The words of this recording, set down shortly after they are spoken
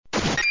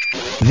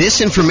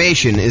This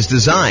information is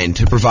designed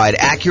to provide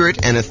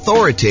accurate and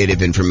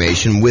authoritative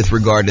information with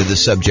regard to the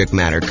subject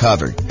matter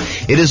covered.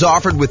 It is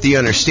offered with the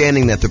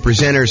understanding that the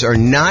presenters are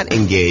not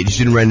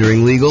engaged in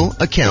rendering legal,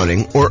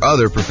 accounting, or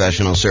other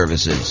professional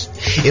services.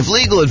 If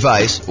legal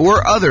advice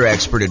or other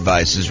expert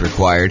advice is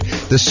required,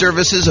 the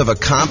services of a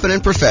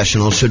competent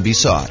professional should be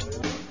sought.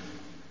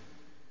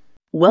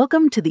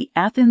 Welcome to the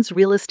Athens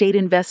Real Estate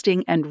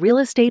Investing and Real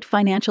Estate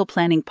Financial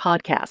Planning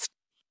Podcast.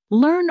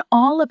 Learn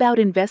all about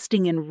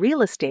investing in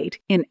real estate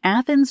in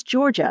Athens,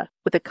 Georgia,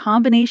 with a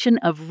combination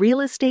of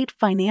real estate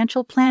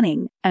financial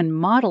planning and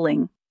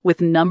modeling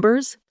with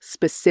numbers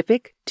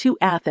specific to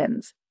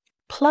Athens,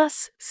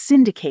 plus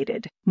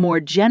syndicated, more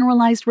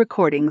generalized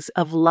recordings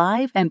of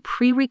live and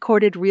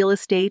pre-recorded real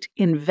estate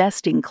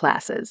investing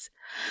classes.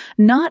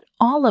 Not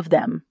all of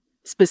them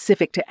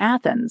specific to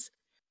Athens.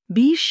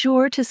 Be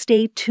sure to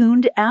stay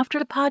tuned after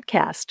the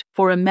podcast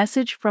for a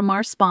message from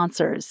our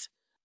sponsors.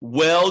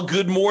 Well,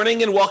 good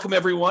morning and welcome,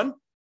 everyone.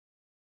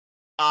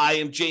 I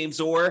am James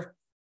Orr,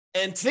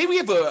 and today we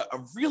have a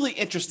really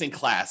interesting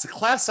class, a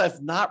class I've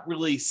not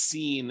really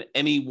seen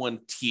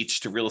anyone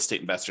teach to real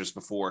estate investors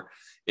before.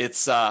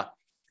 It's, I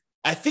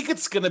think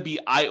it's going to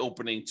be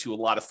eye-opening to a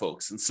lot of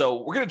folks, and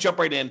so we're going to jump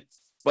right in,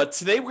 but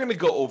today we're going to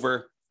go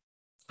over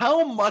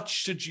how much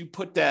should you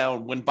put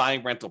down when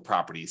buying rental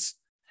properties,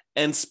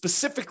 and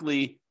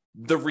specifically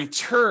the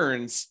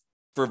returns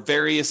for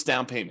various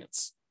down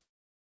payments.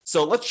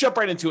 So let's jump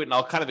right into it, and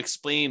I'll kind of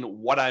explain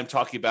what I'm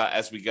talking about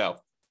as we go.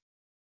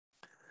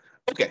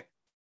 Okay,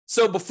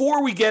 so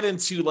before we get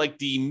into like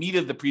the meat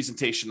of the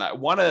presentation, I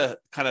want to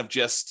kind of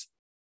just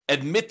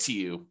admit to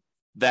you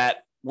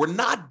that we're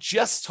not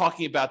just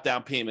talking about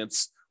down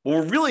payments. What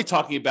we're really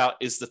talking about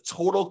is the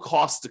total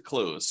cost to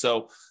close.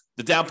 So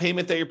the down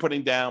payment that you're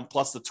putting down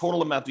plus the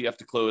total amount that you have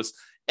to close.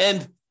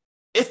 And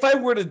if I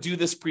were to do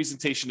this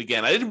presentation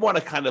again, I didn't want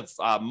to kind of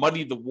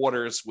muddy the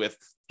waters with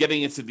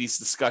getting into these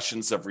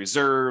discussions of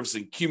reserves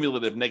and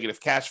cumulative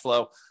negative cash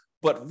flow.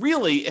 But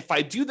really, if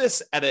I do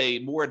this at a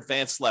more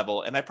advanced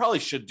level, and I probably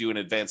should do an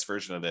advanced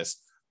version of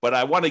this, but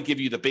I want to give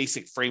you the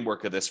basic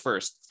framework of this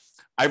first.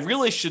 I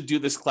really should do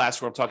this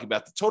class where I'm talking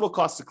about the total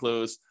cost to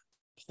close,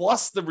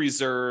 plus the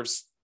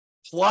reserves,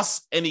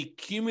 plus any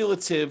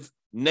cumulative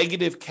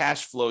negative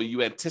cash flow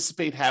you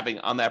anticipate having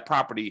on that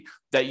property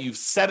that you've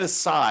set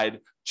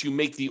aside to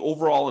make the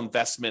overall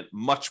investment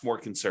much more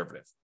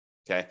conservative.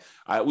 Okay,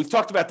 we've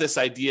talked about this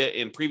idea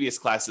in previous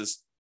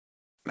classes,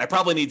 and I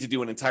probably need to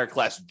do an entire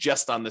class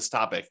just on this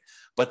topic.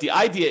 But the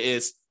idea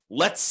is,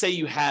 let's say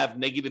you have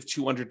negative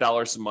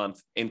 $200 a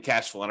month in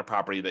cash flow on a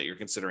property that you're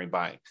considering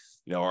buying.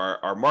 You know,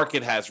 our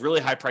market has really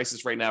high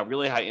prices right now,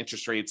 really high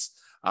interest rates.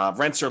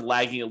 Rents are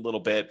lagging a little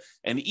bit.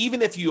 And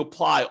even if you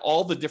apply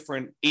all the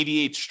different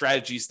 88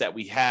 strategies that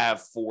we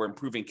have for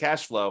improving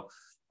cash flow,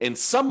 in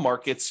some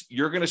markets,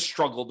 you're going to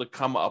struggle to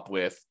come up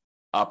with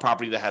a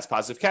property that has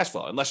positive cash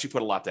flow unless you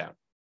put a lot down.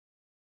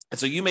 And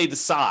so you may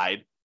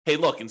decide, hey,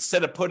 look,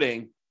 instead of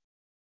putting,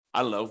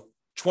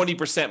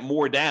 20%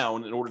 more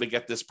down in order to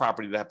get this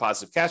property to have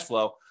positive cash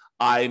flow,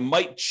 I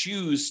might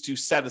choose to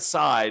set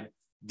aside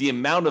the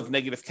amount of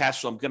negative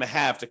cash flow I'm going to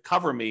have to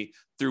cover me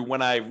through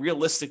when I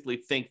realistically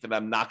think that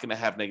I'm not going to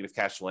have negative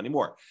cash flow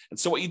anymore. And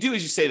so what you do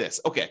is you say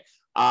this, okay,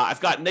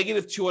 I've got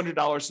negative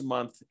 $200 a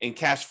month in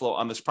cash flow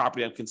on this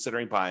property I'm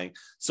considering buying.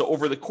 So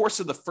over the course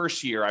of the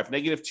first year, I have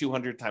negative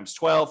 200 times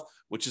 12,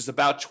 which is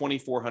about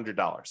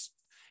 $2,400.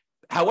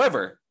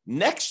 However,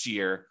 next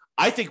year,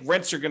 I think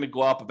rents are going to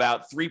go up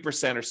about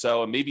 3% or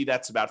so, and maybe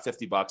that's about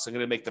 $50. I'm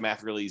going to make the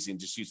math really easy and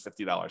just use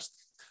 $50.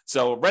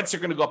 So rents are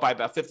going to go up by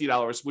about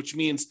 $50, which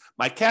means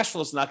my cash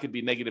flow is not going to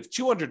be negative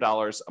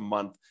 $200 a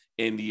month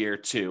in year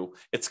two.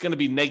 It's going to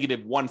be negative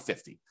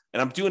 $150.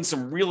 And I'm doing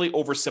some really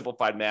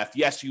oversimplified math.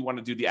 Yes, you want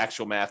to do the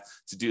actual math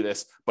to do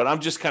this, but I'm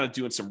just kind of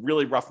doing some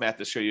really rough math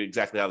to show you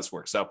exactly how this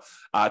works. So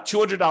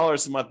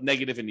 $200 a month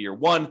negative in year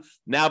one.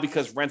 Now,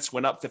 because rents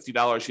went up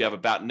 $50, you have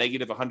about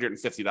negative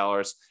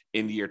 $150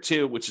 in year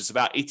two, which is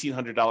about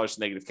 $1,800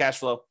 negative cash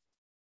flow.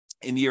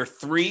 In year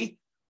three,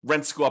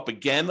 rents go up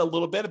again a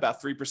little bit,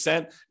 about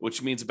 3%,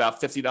 which means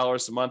about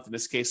 $50 a month in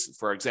this case,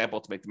 for example,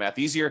 to make the math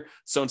easier.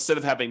 So instead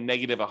of having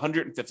negative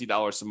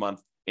 $150 a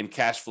month in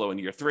cash flow in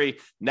year three,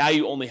 now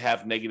you only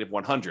have negative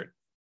 100.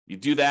 You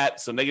do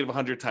that. So negative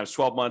 100 times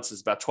 12 months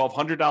is about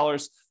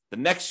 $1,200. The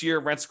next year,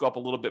 rents go up a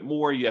little bit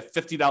more. You have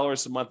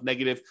 $50 a month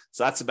negative.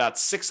 So that's about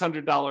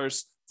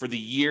 $600 for the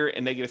year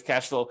in negative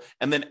cash flow.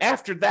 And then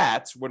after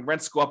that, when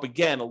rents go up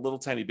again a little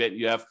tiny bit,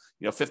 you have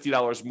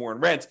 $50 more in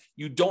rent,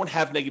 you don't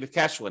have negative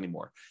cash flow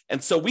anymore.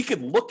 And so we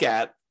could look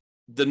at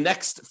the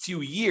next few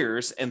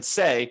years and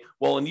say,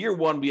 well, in year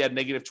one, we had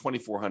negative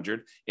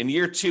 2,400. In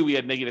year two, we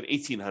had negative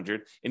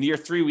 1,800. In year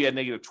three, we had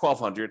negative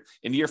 1,200.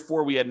 In year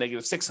four, we had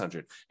negative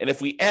 600. And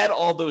if we add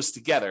all those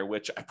together,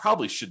 which I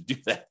probably should do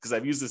that because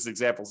I've used this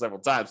example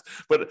several times,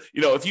 but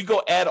if you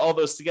go add all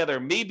those together,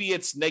 maybe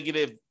it's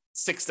negative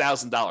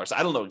 $6,000.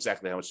 I don't know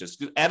exactly how much it is.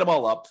 Add them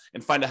all up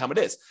and find out how much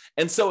it is.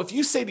 And so if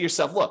you say to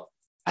yourself, look,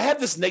 I have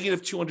this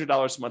negative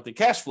 $200 a month in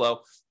cash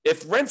flow.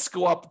 If rents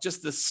go up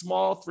just a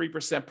small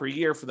 3% per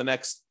year for the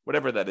next,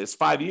 whatever that is,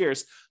 5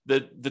 years,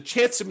 the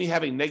chance of me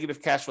having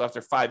negative cash flow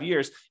after 5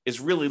 years is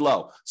really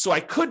low. So I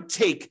could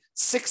take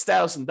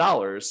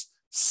 $6,000,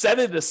 set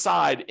it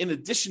aside in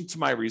addition to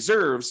my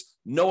reserves,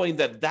 knowing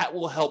that that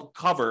will help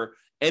cover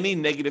any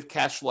negative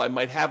cash flow I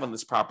might have on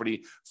this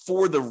property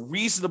for the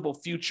reasonable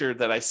future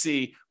that I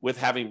see with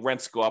having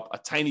rents go up a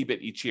tiny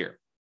bit each year.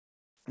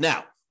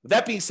 Now, with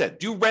that being said,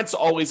 do rents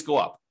always go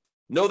up?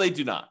 No, they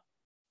do not.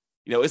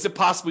 Is it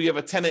possible you have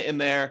a tenant in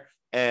there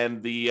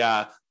and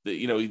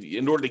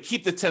in order to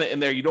keep the tenant in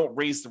there, you don't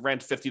raise the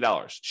rent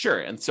 $50? Sure,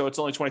 and so it's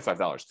only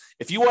 $25.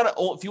 If you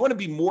want to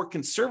be more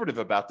conservative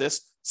about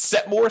this,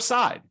 set more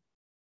aside.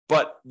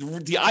 But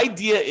the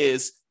idea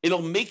is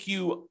it'll make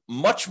you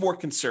much more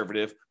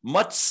conservative,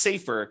 much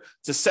safer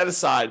to set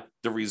aside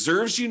the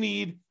reserves you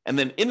need, and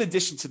then in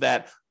addition to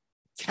that,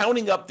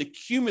 counting up the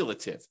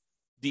cumulative,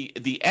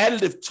 the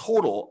additive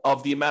total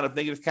of the amount of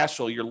negative cash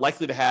flow you're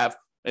likely to have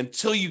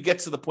until you get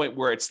to the point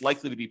where it's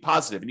likely to be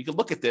positive. And you can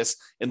look at this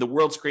in the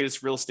world's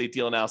greatest real estate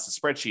deal analysis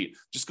spreadsheet.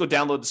 Just go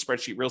download the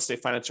spreadsheet,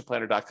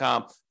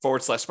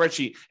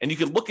 realestatefinancialplanner.com/spreadsheet. And you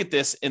can look at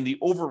this in the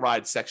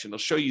override section. It'll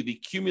show you the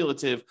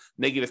cumulative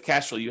negative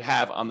cash flow you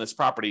have on this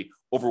property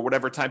over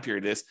whatever time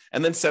period it is,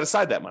 and then set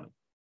aside that money.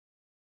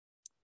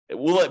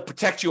 Will it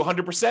protect you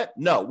 100%?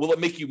 No. Will it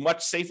make you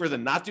much safer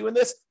than not doing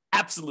this?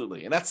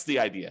 Absolutely. And that's the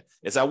idea,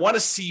 is I want to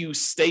see you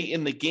stay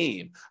in the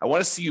game. I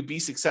want to see you be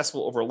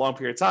successful over a long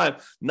period of time,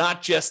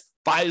 not just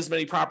buy as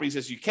many properties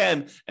as you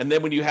can. And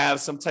then when you have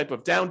some type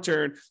of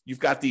downturn, you've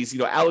got these,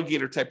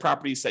 alligator type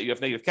properties that you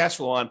have negative cash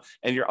flow on,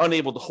 and you're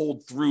unable to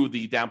hold through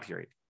the down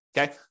period.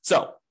 Okay.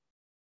 So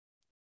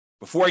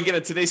before I get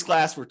into today's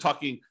class, we're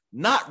talking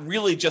not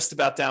really just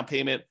about down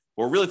payment.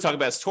 What we're really talking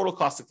about is total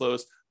cost to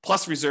close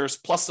plus reserves,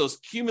 plus those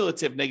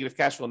cumulative negative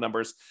cash flow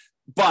numbers.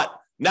 But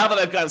now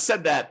that I've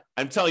said that,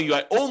 I'm telling you,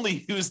 I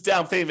only use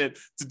down payment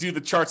to do the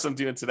charts I'm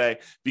doing today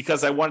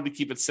because I wanted to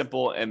keep it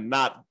simple and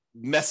not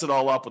mess it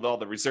all up with all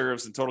the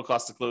reserves and total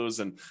cost to close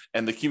and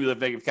the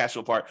cumulative negative cash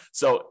flow part.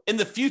 So in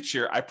the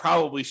future, I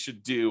probably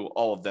should do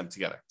all of them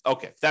together.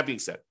 Okay, that being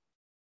said.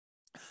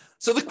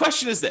 So the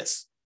question is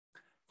this: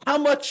 how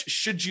much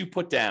should you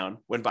put down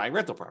when buying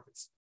rental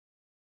properties?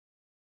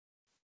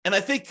 And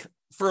I think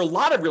for a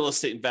lot of real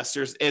estate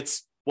investors,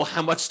 it's, well,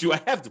 how much do I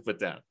have to put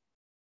down?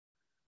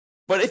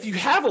 But if you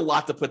have a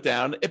lot to put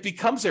down, it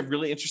becomes a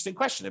really interesting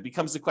question. It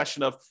becomes the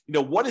question of,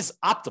 what is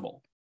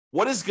optimal?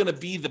 What is going to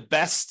be the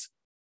best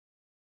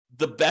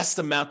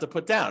amount to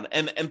put down?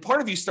 And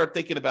part of you start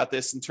thinking about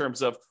this in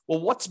terms of,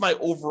 well, what's my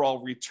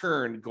overall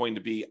return going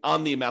to be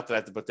on the amount that I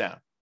have to put down?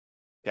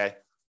 Okay.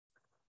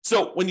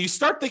 So when you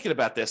start thinking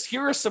about this,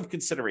 here are some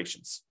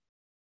considerations.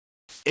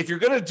 If you're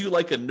going to do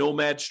like a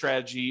nomad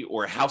strategy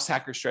or a house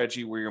hacker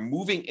strategy where you're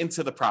moving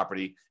into the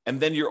property and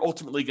then you're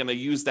ultimately going to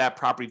use that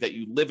property that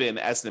you live in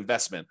as an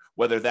investment,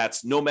 whether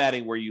that's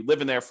nomading where you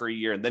live in there for a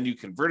year and then you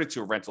convert it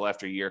to a rental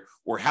after a year,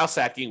 or house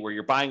hacking where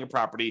you're buying a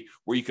property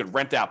where you could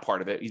rent out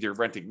part of it, either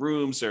renting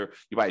rooms or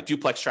you buy a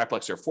duplex,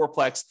 triplex, or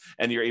fourplex,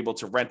 and you're able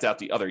to rent out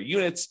the other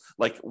units.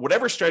 Like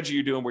whatever strategy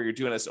you're doing where you're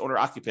doing as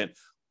owner-occupant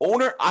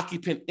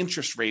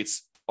interest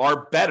rates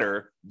are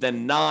better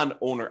than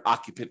non-owner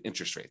occupant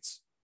interest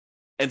rates.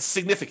 And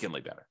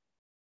significantly better.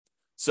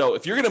 So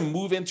if you're going to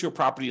move into a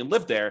property and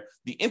live there,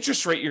 the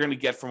interest rate you're going to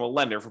get from a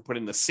lender for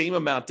putting the same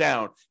amount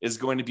down is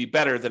going to be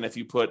better than if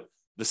you put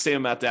the same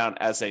amount down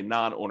as a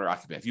non-owner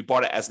occupant, if you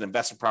bought it as an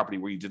investment property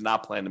where you did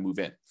not plan to move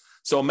in.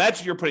 So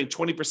imagine you're putting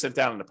 20%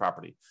 down in the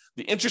property.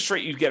 The interest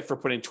rate you get for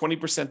putting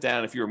 20%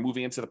 down if you were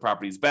moving into the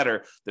property is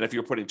better than if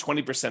you're putting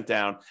 20%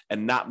 down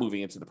and not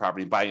moving into the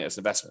property and buying it as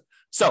an investment.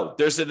 So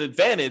there's an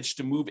advantage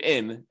to move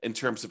in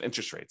terms of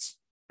interest rates.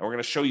 And we're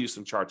going to show you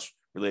some charts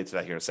related to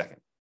that here in a second.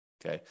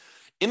 Okay.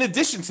 In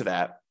addition to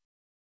that,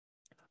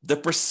 the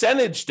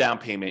percentage down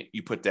payment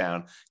you put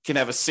down can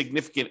have a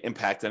significant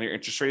impact on your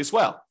interest rate as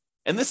well.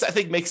 And this, I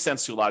think, makes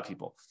sense to a lot of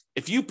people.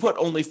 If you put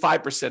only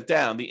 5%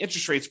 down, the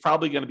interest rate's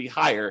probably going to be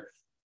higher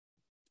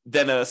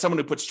than someone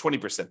who puts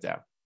 20% down.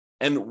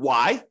 And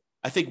why?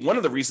 I think one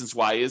of the reasons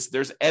why is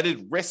there's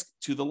added risk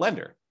to the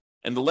lender.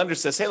 And the lender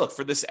says, hey, look,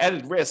 for this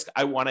added risk,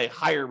 I want a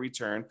higher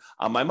return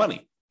on my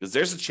money because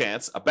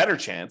there's a better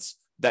chance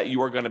that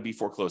you are going to be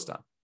foreclosed on,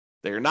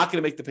 that you're not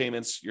going to make the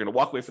payments, you're going to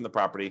walk away from the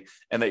property,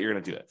 and that you're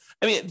going to do it.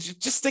 I mean,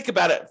 just think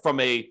about it from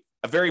a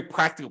very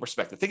practical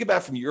perspective. Think about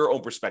it from your own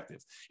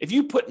perspective. If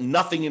you put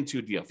nothing into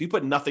a deal, if you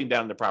put nothing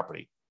down in the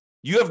property,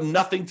 you have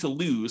nothing to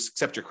lose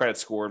except your credit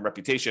score and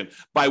reputation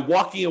by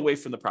walking away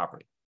from the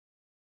property.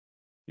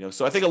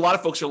 So I think a lot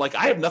of folks are like,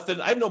 I have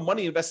nothing, I have no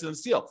money invested in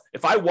this deal.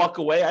 If I walk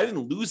away, I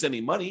didn't lose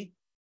any money.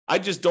 I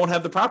just don't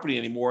have the property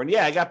anymore. And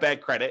yeah, I got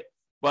bad credit,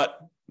 but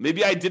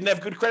maybe I didn't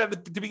have good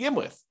credit to begin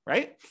with,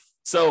 right?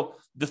 So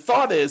the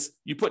thought is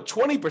you put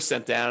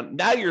 20% down,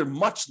 now you're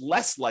much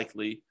less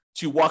likely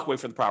to walk away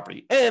from the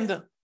property.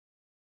 And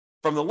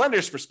from the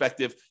lender's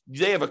perspective,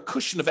 they have a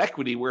cushion of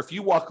equity where if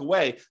you walk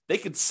away, they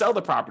could sell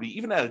the property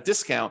even at a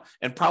discount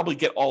and probably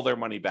get all their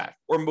money back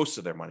or most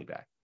of their money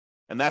back.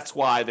 And that's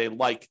why they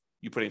like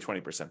you put in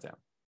 20% down.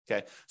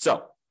 Okay.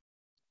 So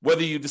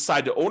whether you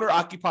decide to own or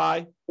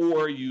occupy,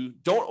 or you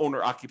don't own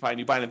or occupy and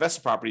you buy an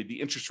investment property,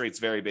 the interest rates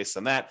vary based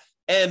on that.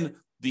 And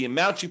the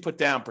amount you put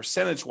down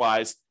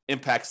percentage-wise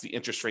impacts the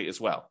interest rate as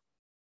well.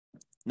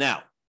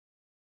 Now,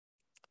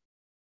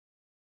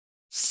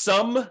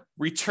 some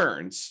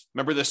returns,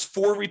 remember there's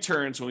 4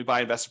 returns when we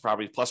buy investment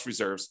properties plus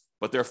reserves,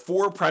 but there are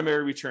 4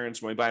 primary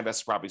returns when we buy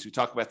investment properties. We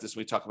talk about this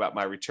when we talk about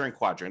my return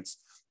quadrants.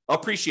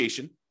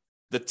 Appreciation,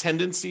 the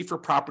tendency for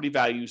property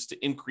values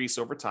to increase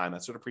over time.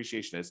 That's what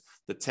appreciation is.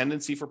 The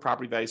tendency for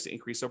property values to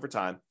increase over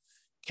time.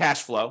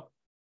 Cash flow,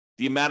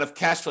 the amount of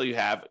cash flow you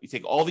have. You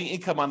take all the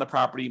income on the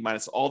property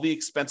minus all the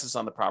expenses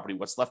on the property.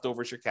 What's left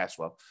over is your cash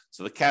flow.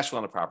 So the cash flow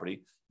on the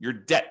property, your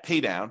debt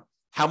pay down,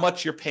 how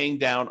much you're paying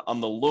down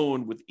on the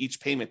loan with each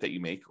payment that you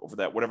make over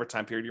that whatever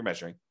time period you're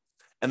measuring.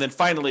 And then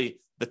finally,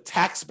 the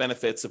tax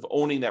benefits of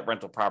owning that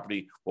rental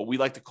property, what we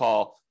like to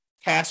call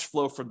cash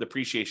flow from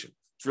depreciation.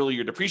 It's really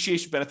your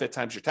depreciation benefit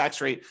times your tax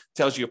rate,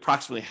 tells you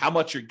approximately how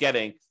much you're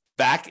getting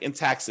back in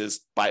taxes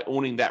by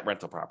owning that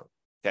rental property.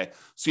 Okay,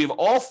 so you have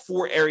all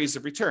 4 areas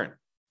of return.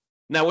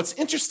 Now, what's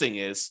interesting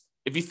is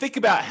if you think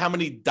about how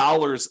many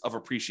dollars of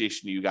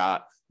appreciation you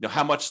got,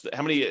 how much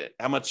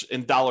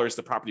in dollars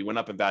the property went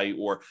up in value,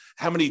 or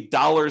how many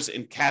dollars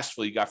in cash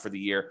flow you got for the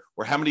year,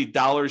 or how many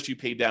dollars you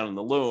paid down in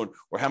the loan,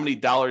 or how many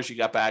dollars you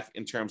got back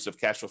in terms of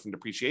cash flow from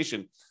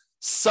depreciation,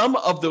 some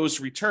of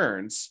those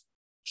returns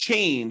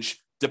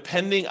change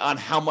depending on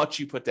how much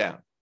you put down.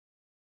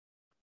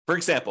 For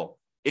example,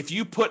 if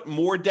you put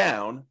more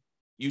down,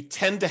 you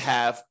tend to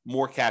have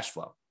more cash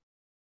flow.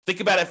 Think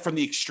about it from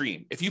the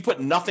extreme. If you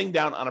put nothing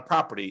down on a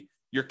property,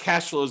 your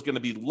cash flow is going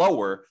to be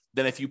lower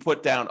than if you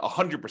put down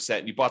 100%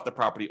 and you bought the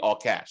property all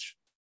cash,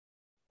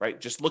 right?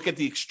 Just look at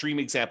the extreme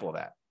example of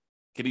that.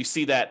 Can you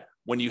see that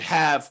when you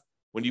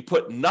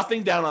put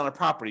nothing down on a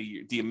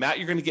property, the amount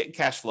you're going to get in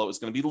cash flow is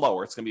going to be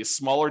lower. It's going to be a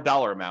smaller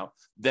dollar amount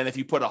than if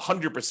you put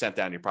 100%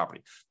 down your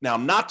property. Now,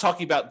 I'm not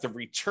talking about the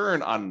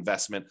return on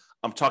investment.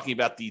 I'm talking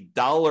about the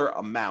dollar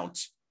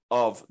amount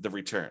of the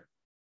return.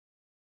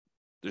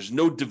 There's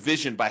no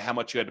division by how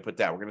much you had to put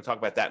down. We're going to talk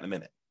about that in a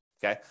minute.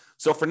 Okay.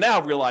 So for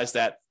now, realize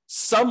that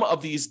some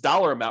of these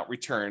dollar amount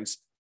returns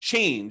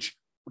change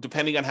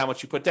depending on how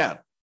much you put down.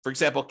 For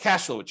example,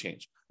 cash flow would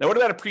change. Now, what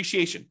about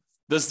appreciation?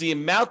 Does the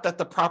amount that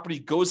the property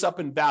goes up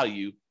in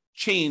value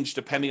change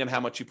depending on how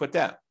much you put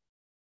down?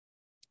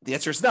 The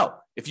answer is no.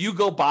 If you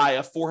go buy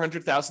a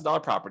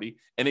 $400,000 property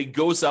and it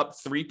goes up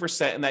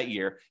 3% in that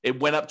year,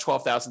 it went up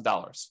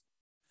 $12,000.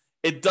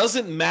 It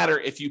doesn't matter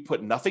if you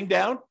put nothing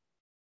down,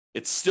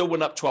 it still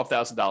went up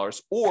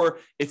 $12,000. Or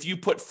if you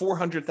put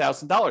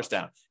 $400,000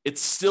 down, it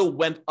still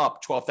went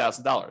up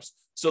 $12,000.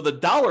 So the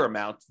dollar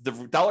amount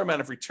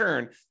of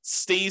return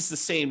stays the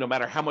same no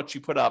matter how much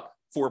you put up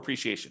for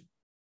appreciation.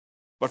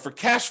 But for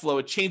cash flow,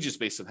 it changes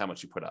based on how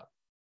much you put up.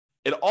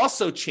 It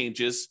also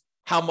changes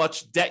how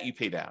much debt you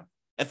pay down.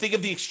 And think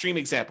of the extreme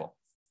example.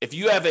 If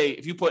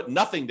you put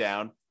nothing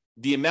down,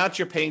 the amount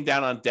you're paying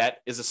down on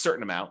debt is a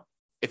certain amount.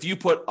 If you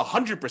put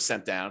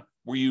 100% down,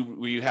 where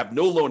you have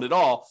no loan at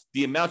all,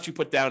 the amount you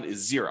put down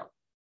is 0.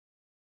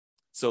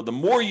 So the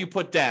more you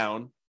put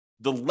down,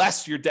 the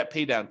less your debt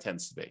pay down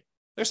tends to be.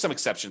 There's some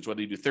exceptions,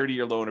 whether you do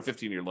 30-year loan or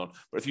 15-year loan.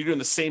 But if you're doing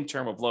the same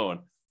term of loan,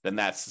 then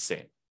that's the same.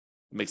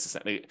 It makes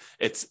sense.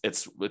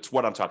 It's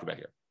what I'm talking about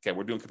here. Okay,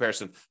 we're doing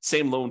comparison,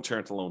 same loan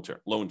term to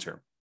loan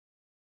term.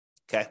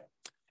 Okay,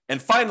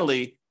 and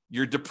finally,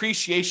 your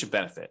depreciation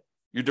benefit.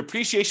 Your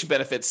depreciation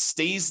benefit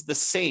stays the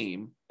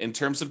same in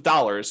terms of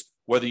dollars,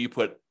 whether you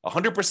put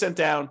 100%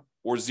 down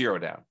or 0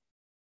 down.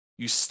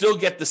 You still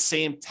get the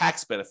same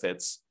tax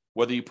benefits,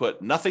 whether you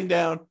put nothing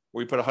down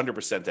or you put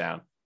 100%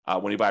 down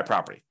when you buy a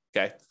property.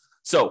 Okay,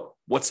 so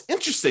what's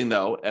interesting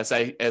though, as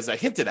I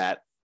hinted at,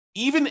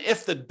 even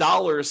if the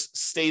dollars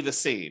stay the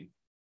same,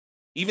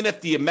 even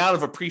if the amount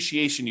of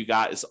appreciation you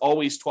got is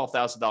always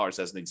 $12,000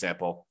 as an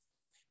example,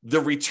 the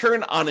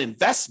return on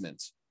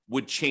investment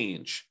would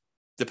change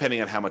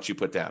depending on how much you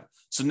put down.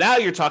 So now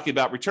you're talking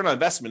about return on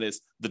investment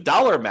is the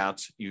dollar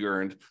amount you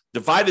earned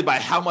divided by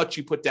how much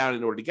you put down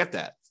in order to get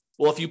that.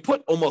 Well, if you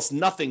put almost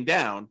nothing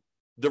down,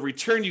 the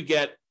return you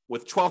get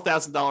with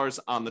 $12,000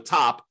 on the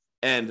top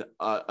and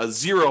a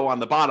 0 on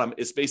the bottom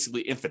is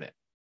basically infinite.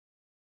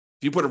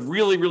 If you put a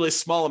really, really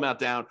small amount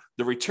down,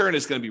 the return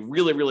is going to be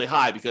really, really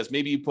high because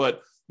maybe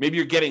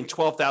you're getting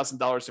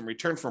 $12,000 in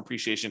return from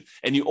appreciation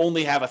and you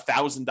only have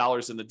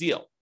 $1,000 in the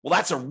deal. Well,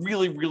 that's a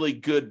really, really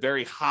good,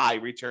 very high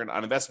return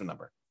on investment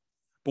number.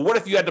 But what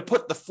if you had to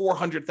put the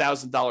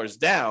 $400,000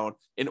 down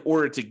in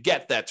order to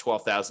get that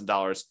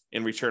 $12,000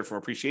 in return from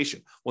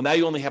appreciation? Well, now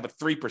you only have a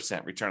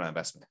 3% return on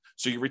investment.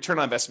 So your return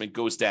on investment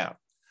goes down.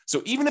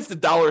 So even if the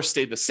dollars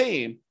stayed the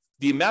same,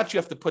 the amount you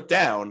have to put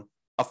down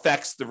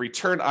affects the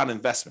return on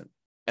investment.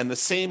 And the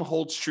same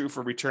holds true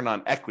for return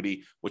on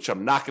equity, which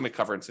I'm not going to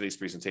cover in today's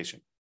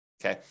presentation.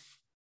 Okay.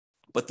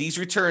 But these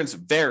returns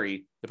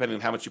vary depending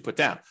on how much you put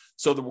down.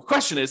 So the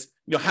question is,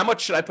 how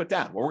much should I put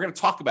down? Well, we're going to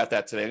talk about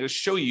that today. I'm going to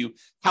show you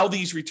how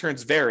these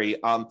returns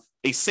vary on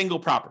a single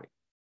property.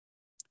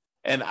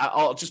 And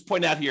I'll just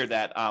point out here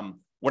that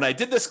when I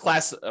did this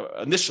class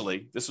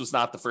initially, this was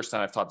not the first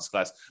time I've taught this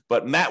class,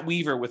 but Matt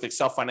Weaver with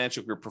Excel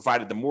Financial Group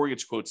provided the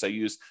mortgage quotes I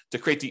used to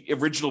create the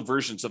original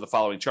versions of the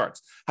following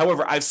charts.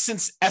 However, I've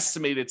since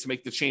estimated to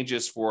make the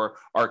changes for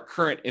our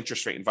current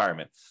interest rate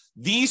environment.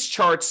 These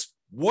charts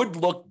would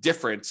look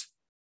different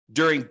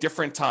during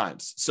different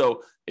times.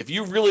 So if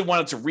you really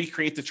wanted to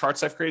recreate the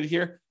charts I've created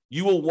here,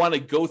 you will want to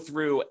go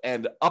through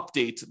and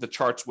update the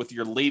charts with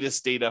your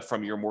latest data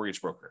from your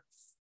mortgage broker.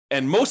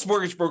 And most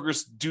mortgage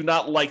brokers do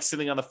not like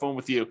sitting on the phone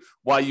with you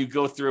while you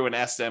go through and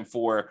ask them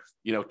for,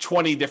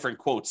 20 different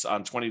quotes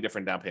on 20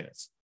 different down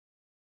payments.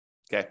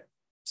 Okay.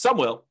 Some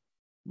will,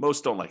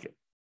 most don't like it.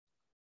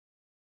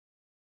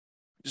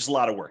 Just a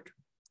lot of work.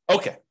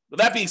 Okay.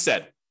 With that being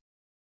said,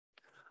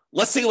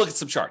 let's take a look at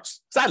some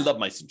charts because I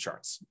love some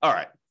charts. All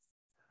right.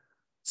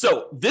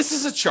 So this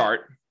is a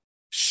chart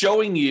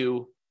showing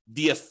you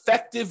the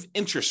effective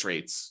interest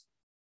rates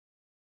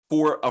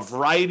for a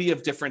variety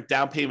of different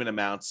down payment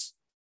amounts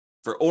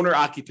for owner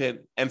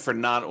occupant and for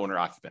non-owner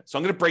occupant. So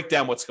I'm going to break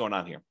down what's going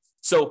on here.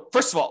 So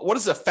first of all, what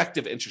is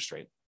effective interest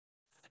rate?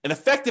 An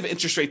effective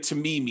interest rate to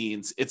me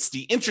means it's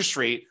the interest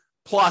rate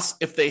plus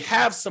if they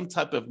have some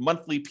type of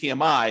monthly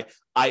PMI,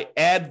 I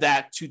add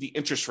that to the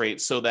interest rate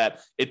so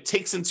that it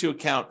takes into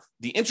account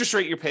the interest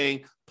rate you're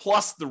paying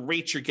plus the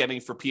rate you're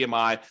getting for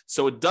PMI.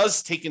 So it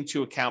does take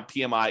into account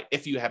PMI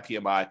if you have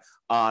PMI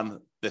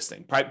on this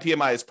thing.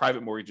 PMI is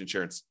private mortgage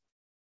insurance.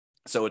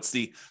 So it's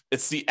the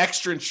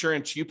extra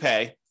insurance you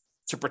pay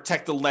to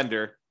protect the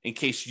lender in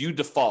case you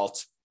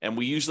default. And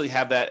we usually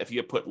have that if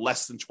you put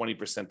less than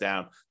 20%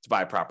 down to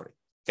buy a property.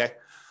 Okay.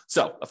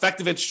 So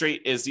effective interest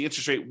rate is the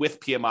interest rate with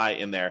PMI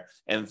in there.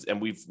 And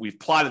we've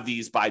plotted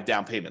these by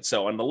down payment.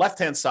 So on the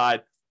left-hand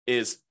side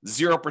is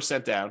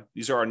 0% down.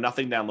 These are our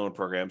nothing down loan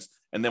programs.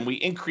 And then we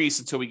increase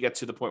until we get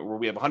to the point where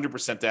we have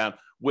 100% down,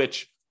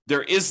 which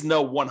there is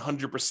no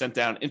 100%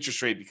 down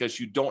interest rate because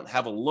you don't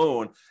have a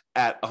loan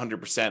at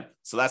 100%.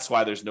 So that's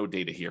why there's no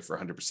data here for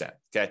 100%.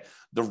 Okay.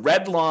 The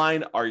red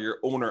line are your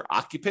owner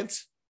occupant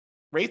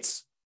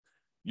rates.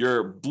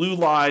 Your blue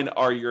line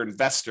are your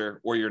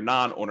investor or your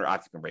non-owner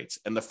occupant rates.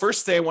 And the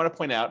first thing I want to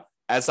point out,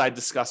 as I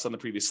discussed on the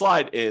previous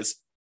slide, is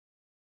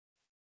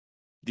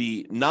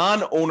the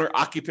non-owner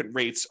occupant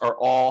rates are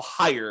all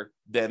higher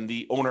than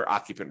the owner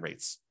occupant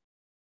rates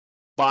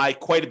by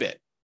quite a bit.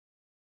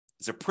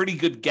 There's a pretty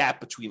good gap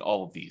between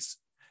all of these.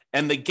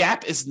 And the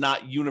gap is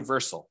not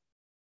universal,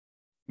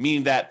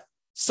 meaning that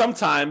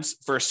sometimes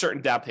for a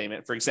certain down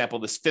payment, for example,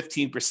 this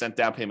 15%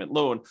 down payment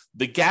loan,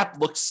 the gap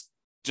looks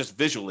just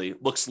visually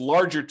looks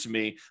larger to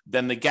me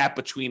than the gap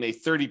between a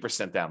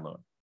 30% down loan.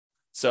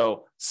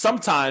 So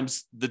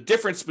sometimes the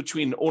difference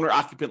between an owner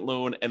occupant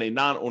loan and a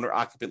non-owner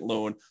occupant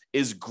loan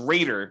is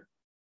greater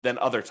than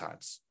other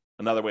times.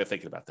 Another way of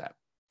thinking about that.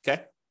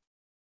 Okay.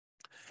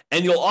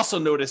 And you'll also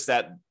notice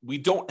that we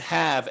don't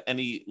have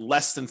any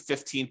less than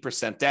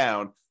 15%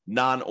 down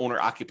non-owner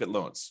occupant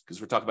loans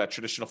because we're talking about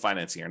traditional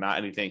financing or not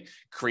anything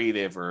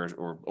creative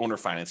or owner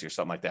financing or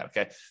something like that.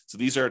 Okay. So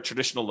these are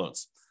traditional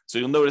loans. So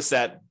you'll notice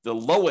that the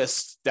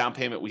lowest down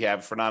payment we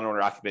have for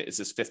non-owner occupant is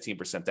this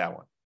 15% down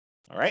one.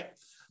 All right.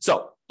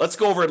 So let's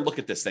go over and look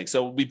at this thing.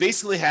 So we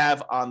basically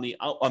have on the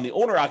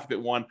owner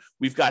occupant one,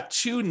 we've got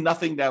two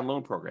nothing down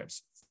loan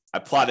programs. I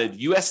plotted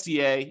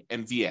USDA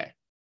and VA.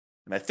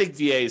 And I think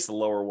VA is the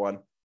lower one.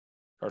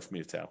 Hard for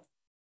me to tell.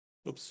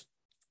 Oops.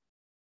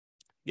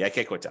 Yeah, I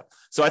can't quite tell.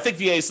 So I think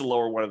VA is the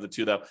lower one of the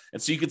two, though.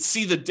 And so you can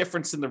see the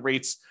difference in the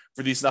rates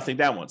for these nothing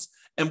down ones.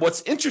 And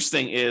what's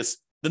interesting is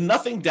the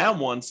nothing down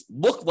ones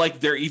look like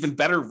they're even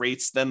better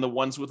rates than the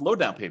ones with low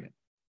down payment,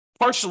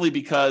 partially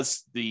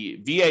because the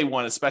VA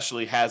one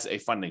especially has a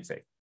funding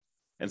fee.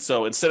 And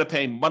so instead of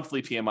paying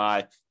monthly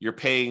PMI, you're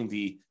paying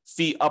the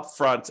fee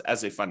upfront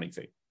as a funding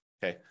fee.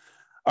 Okay.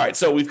 All right.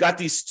 So we've got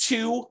these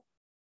two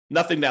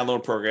nothing down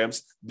loan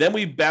programs. Then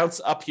we bounce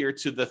up here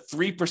to the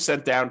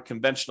 3% down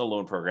conventional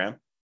loan program,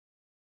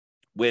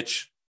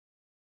 which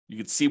you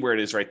can see where it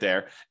is right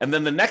there. And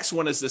then the next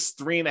one is this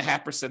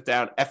 3.5%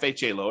 down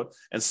FHA loan.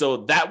 And so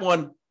that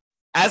one,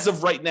 as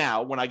of right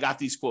now, when I got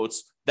these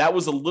quotes, that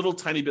was a little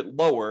tiny bit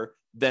lower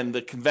than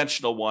the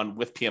conventional one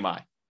with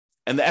PMI.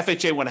 And the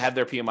FHA one had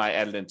their PMI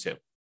added in too.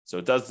 So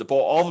it does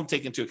all of them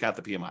take into account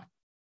the PMI.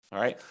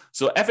 All right.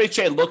 So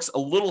FHA looks a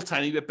little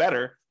tiny bit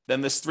better than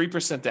this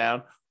 3%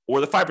 down or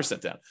the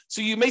 5% down.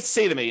 So you may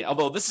say to me,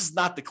 although this is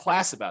not the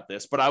class about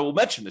this, but I will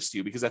mention this to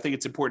you because I think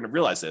it's important to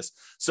realize this.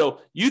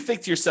 So you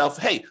think to yourself,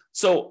 hey,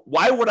 so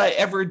why would I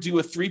ever do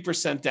a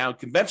 3% down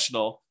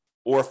conventional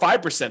or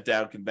 5%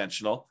 down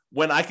conventional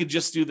when I could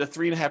just do the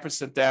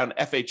 3.5% down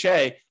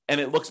FHA and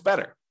it looks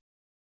better?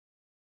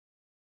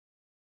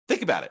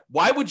 Think about it.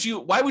 Why would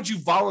you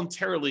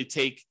voluntarily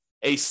take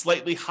a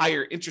slightly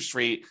higher interest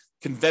rate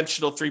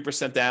conventional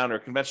 3% down or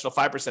conventional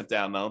 5%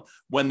 down loan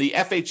when the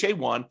FHA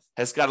one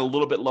has got a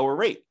little bit lower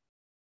rate?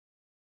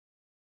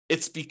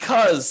 It's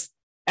because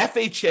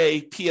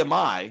FHA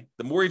PMI,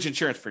 the mortgage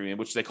insurance premium,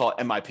 which they call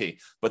MIP,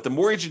 but the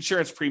mortgage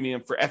insurance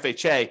premium for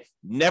FHA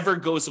never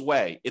goes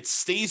away. It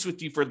stays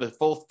with you for the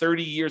full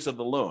 30 years of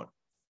the loan.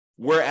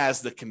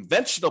 whereas the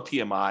conventional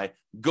PMI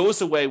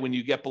goes away when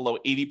you get below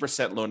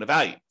 80% loan to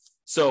value.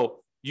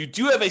 So you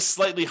do have a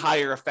slightly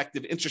higher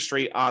effective interest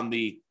rate on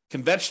the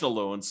conventional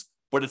loans,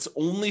 but it's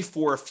only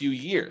for a few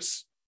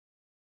years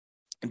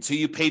until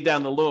you pay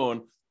down the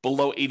loan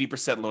below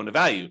 80% loan to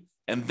value.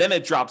 And then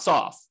it drops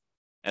off.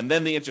 And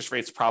then the interest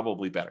rate's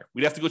probably better.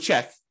 We'd have to go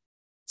check,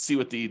 see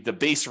what the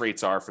base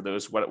rates are for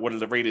those, what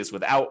the rate is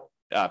without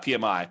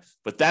PMI.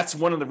 But that's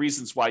one of the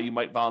reasons why you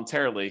might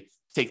voluntarily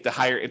take the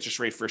higher interest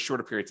rate for a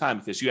shorter period of time,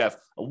 because you have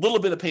a little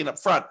bit of pain up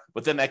front,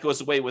 but then that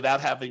goes away without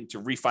having to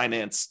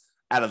refinance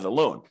out of the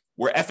loan.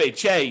 Where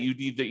FHA, you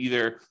need to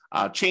either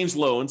change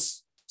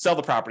loans, sell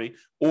the property,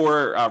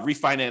 or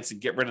refinance and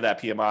get rid of that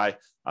PMI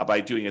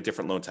by doing a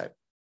different loan type.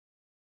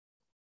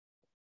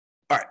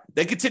 All right,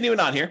 then continuing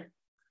on here.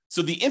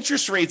 So the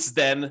interest rates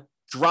then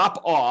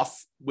drop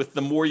off with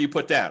the more you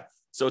put down.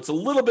 So it's a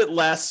little bit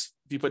less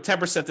if you put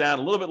 10% down,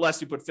 a little bit less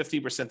if you put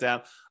 15% down,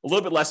 a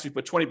little bit less if you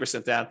put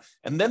 20% down.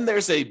 And then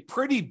there's a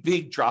pretty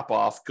big drop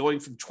off going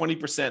from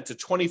 20% to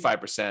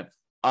 25%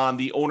 on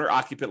the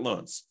owner-occupant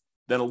loans.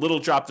 Then a little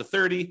drop to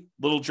 30,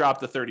 little drop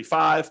to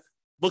 35.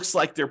 Looks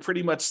like they're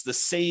pretty much the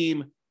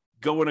same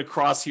going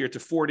across here to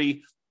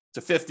 40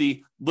 to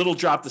 50, little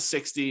drop to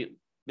 60,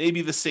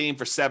 maybe the same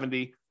for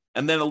 70,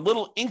 and then a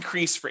little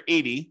increase for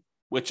 80,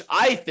 which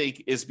I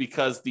think is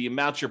because the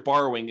amount you're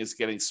borrowing is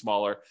getting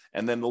smaller.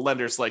 And then the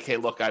lender's like, hey,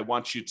 look, I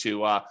want you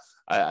to,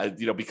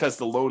 because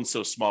the loan's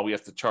so small, we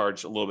have to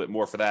charge a little bit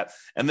more for that.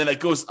 And then it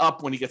goes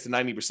up when you get to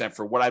 90%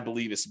 for what I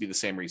believe is to be the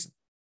same reason.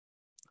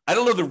 I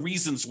don't know the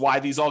reasons why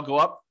these all go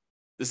up.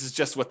 This is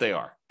just what they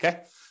are,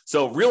 okay?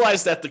 So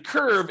realize that the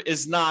curve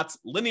is not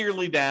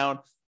linearly down.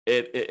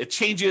 It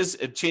changes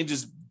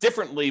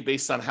differently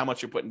based on how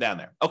much you're putting down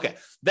there. Okay,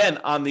 then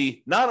on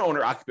the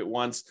non-owner occupant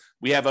ones,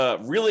 we have a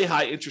really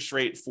high interest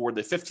rate for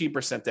the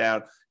 15%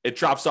 down. It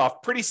drops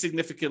off pretty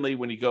significantly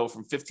when you go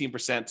from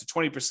 15% to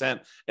 20%,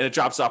 and it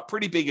drops off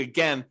pretty big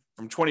again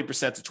from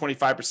 20% to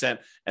 25%.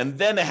 And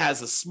then it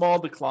has a small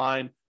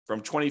decline from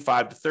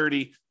 25 to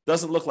 30.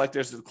 Doesn't look like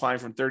there's a decline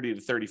from 30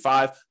 to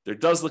 35. There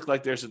does look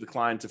like there's a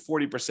decline to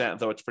 40%,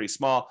 though it's pretty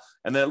small.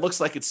 And then it looks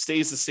like it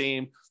stays the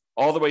same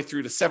all the way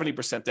through to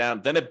 70%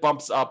 down. Then it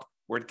bumps up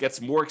where it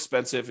gets more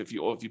expensive if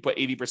you put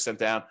 80%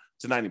 down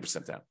to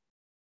 90% down.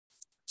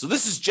 So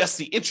this is just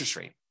the interest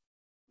rate.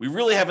 We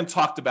really haven't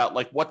talked about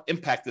like what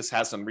impact this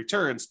has on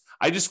returns.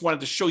 I just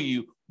wanted to show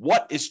you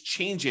what is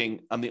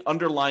changing on the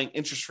underlying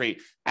interest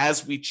rate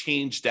as we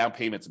change down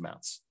payment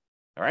amounts.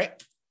 All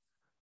right.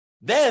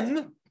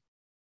 Then,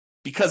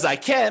 because I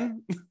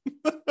can,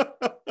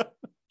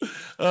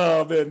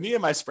 oh man, me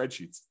and my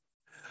spreadsheets.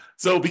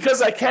 So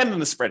because I can in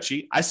the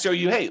spreadsheet, I show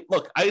you, hey,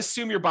 look, I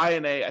assume you're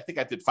buying I think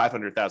I did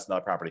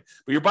 $500,000 property,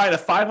 but you're buying a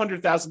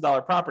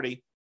 $500,000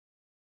 property,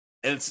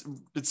 and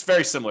it's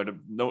very similar to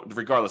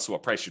regardless of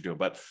what price you're doing,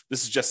 but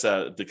this is just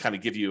to kind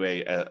of give you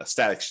a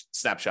static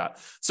snapshot.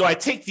 So I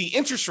take the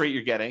interest rate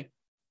you're getting,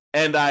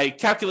 and I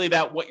calculate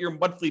out what your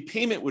monthly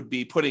payment would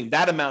be, putting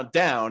that amount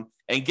down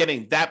and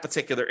getting that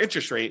particular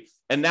interest rate.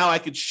 And now I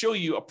could show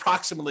you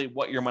approximately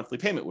what your monthly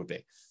payment would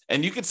be.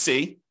 And you can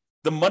see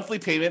the monthly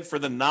payment for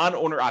the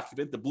non-owner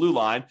occupant, the blue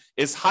line,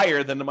 is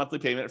higher than the monthly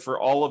payment for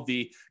all of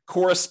the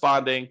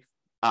corresponding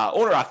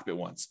owner occupant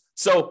ones.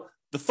 So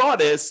the thought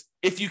is,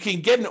 if you can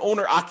get an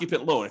owner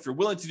occupant loan, if you're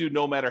willing to do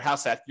no matter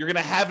house hack, you're going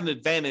to have an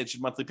advantage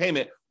in monthly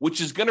payment,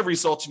 which is going to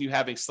result in you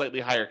having slightly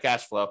higher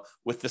cash flow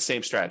with the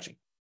same strategy.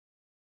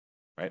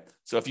 Right?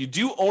 So if you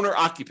do owner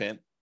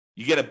occupant,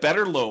 you get a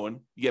better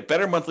loan, you get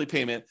better monthly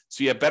payment,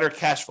 so you have better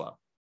cash flow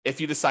if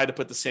you decide to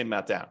put the same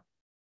amount down.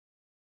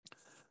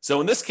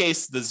 So in this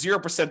case, the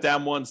 0%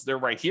 down ones, they're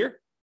right here.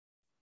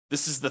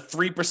 This is the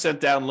 3%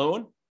 down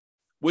loan,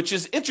 which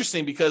is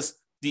interesting because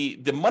the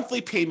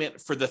monthly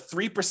payment for the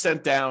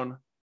 3% down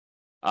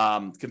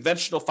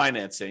conventional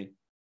financing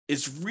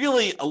is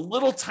really a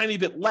little tiny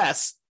bit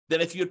less than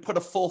if you had put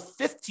a full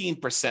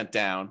 15%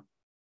 down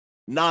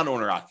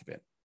non-owner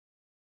occupant.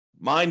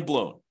 Mind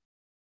blown.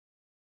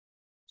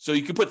 So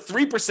you could put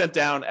 3%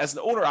 down as an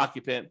owner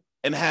occupant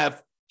and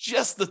have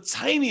just the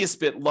tiniest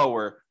bit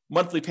lower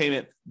monthly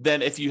payment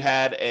than if you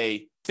had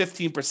a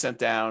 15%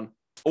 down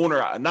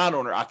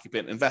non-owner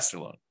occupant investor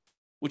loan,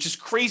 which is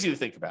crazy to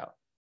think about.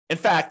 In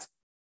fact,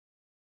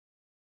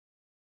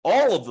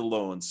 all of the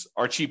loans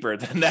are cheaper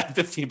than that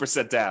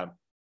 15% down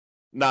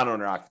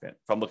non-owner occupant,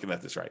 if I'm looking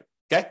at this right.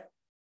 Okay.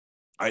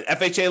 All right.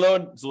 FHA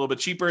loan is a little bit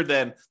cheaper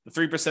than the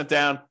 3%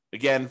 down.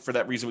 Again, for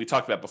that reason we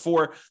talked about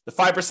before. The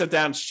 5%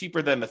 down is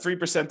cheaper than the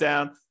 3%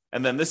 down.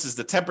 And then this is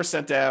the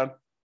 10% down.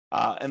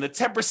 And the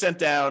 10%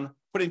 down,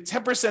 putting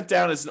 10%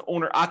 down as an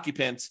owner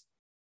occupant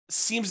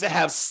seems to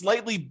have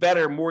slightly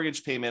better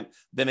mortgage payment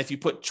than if you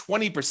put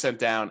 20%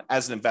 down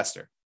as an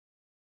investor.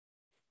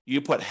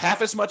 You put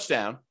half as much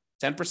down,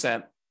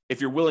 10%, if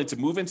you're willing to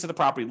move into the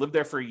property, live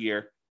there for a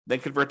year, then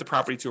convert the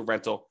property to a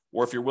rental,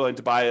 or if you're willing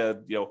to buy a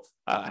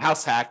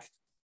house hack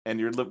and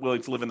you're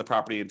willing to live in the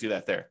property and do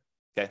that there.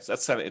 Okay, so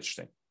that's kind of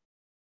interesting.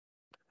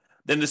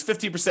 Then there's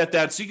 50%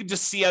 down, so you can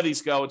just see how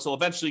these go until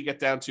eventually you get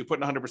down to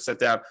putting 100%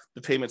 down.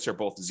 The payments are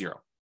both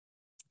 0.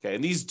 Okay,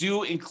 and these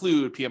do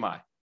include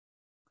PMI.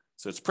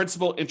 So it's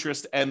principal,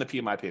 interest, and the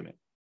PMI payment.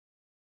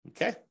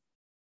 Okay.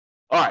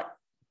 All right.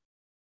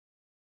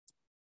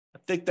 I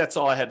think that's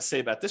all I had to say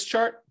about this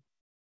chart.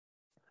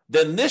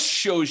 Then this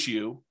shows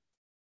you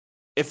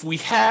if we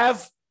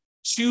have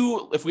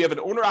an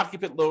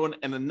owner-occupant loan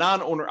and a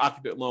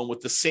non-owner-occupant loan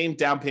with the same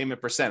down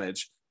payment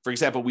percentage. For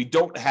example, we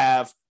don't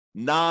have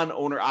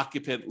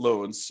non-owner-occupant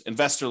loans,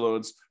 investor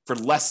loans, for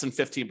less than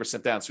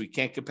 15% down. So we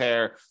can't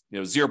compare,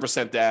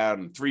 0%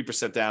 down,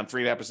 3% down,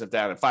 3.5%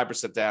 down, and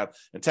 5% down,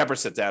 and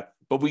 10% down.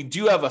 But we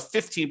do have a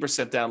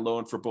 15% down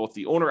loan for both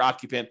the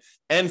owner-occupant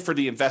and for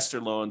the investor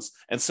loans.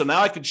 And so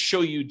now I could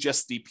show you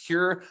just the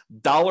pure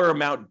dollar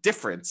amount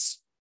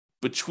difference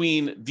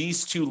between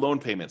these two loan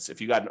payments,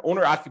 if you got an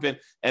owner-occupant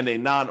and a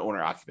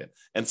non-owner-occupant.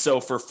 And so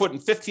for putting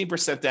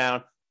 15%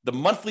 down, the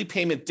monthly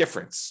payment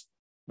difference,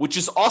 which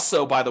is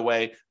also, by the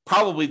way,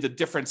 probably the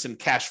difference in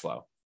cash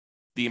flow,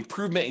 the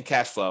improvement in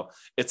cash flow,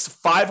 it's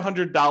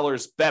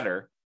 $500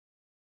 better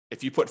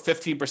if you put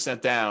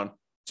 15% down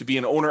to be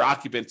an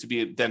owner-occupant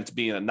than to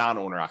be a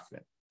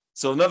non-owner-occupant.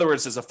 So in other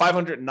words, there's a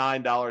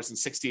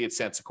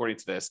 $509.68 according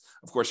to this.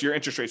 Of course, your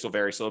interest rates will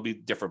vary, so it'll be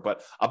different,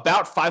 but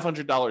about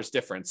 $500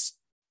 difference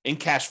in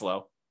cash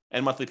flow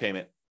and monthly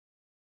payment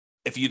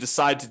if you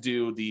decide to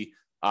do the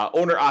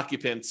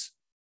owner-occupant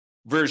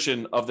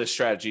version of this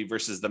strategy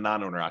versus the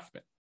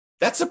non-owner-occupant.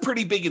 That's a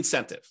pretty big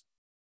incentive.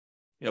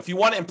 If you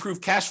want to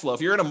improve cash flow,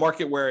 if you're in a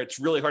market where it's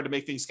really hard to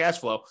make things cash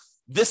flow,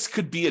 this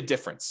could be a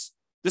difference.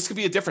 This could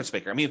be a difference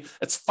maker. I mean,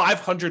 it's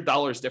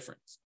 $500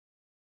 difference,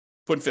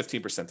 putting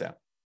 15% down.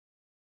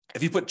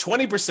 If you put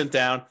 20%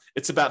 down,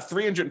 it's about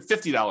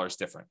 $350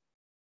 different.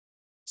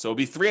 So it'll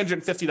be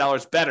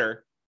 $350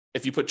 better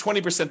if you put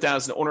 20% down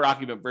as an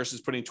owner-occupant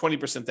versus putting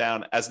 20%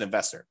 down as an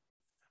investor.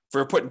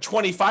 For putting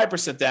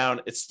 25%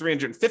 down, it's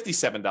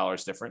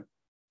 $357 different.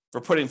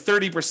 For putting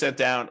 30%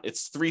 down,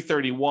 it's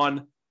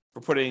 $331.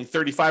 For putting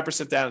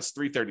 35% down, it's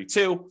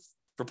 $332.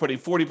 For putting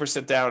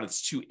 40% down,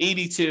 it's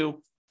 $282.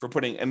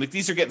 And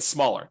these are getting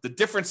smaller. The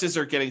differences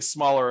are getting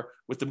smaller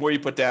with the more you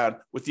put down,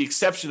 with the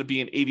exception of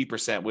being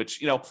 80%,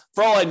 which,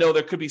 for all I know,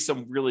 there could be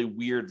some really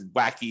weird,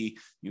 wacky,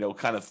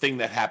 kind of thing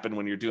that happened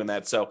when you're doing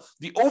that. So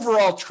the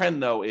overall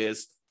trend, though,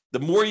 is the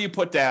more you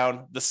put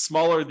down, the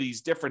smaller these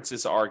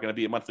differences are going to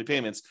be in monthly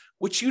payments,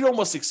 which you'd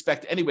almost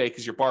expect anyway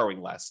because you're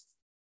borrowing less.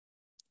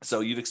 So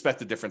you'd expect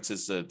the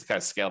differences to kind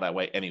of scale that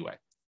way anyway.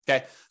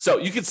 Okay, so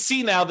you can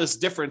see now this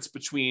difference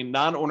between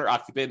non-owner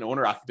occupant and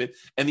owner occupant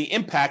and the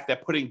impact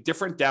that putting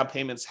different down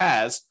payments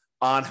has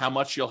on how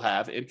much you'll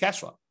have in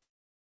cash flow.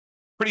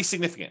 Pretty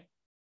significant.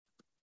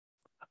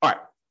 All right,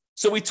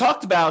 so we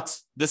talked about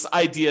this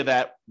idea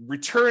that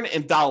return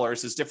in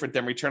dollars is different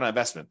than return on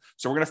investment.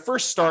 So we're going to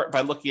first start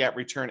by looking at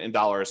return in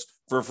dollars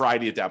for a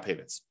variety of down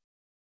payments.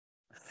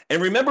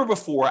 And remember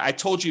before, I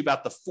told you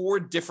about the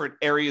 4 different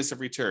areas of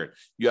return.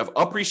 You have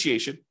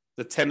appreciation,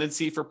 the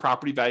tendency for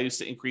property values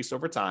to increase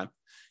over time.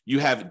 You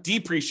have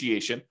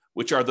depreciation,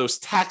 which are those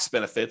tax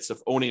benefits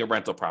of owning a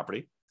rental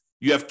property.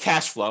 You have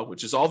cash flow,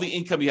 which is all the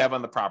income you have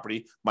on the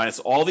property minus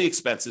all the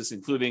expenses,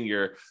 including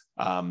your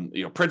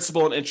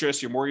principal and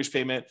interest, your mortgage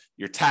payment,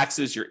 your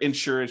taxes, your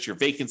insurance, your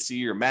vacancy,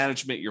 your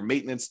management, your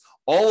maintenance.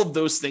 All of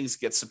those things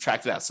get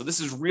subtracted out. So this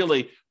is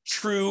really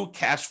true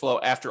cash flow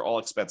after all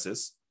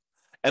expenses.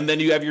 And then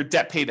you have your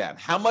debt pay down,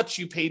 how much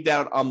you paid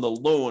down on the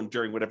loan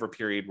during whatever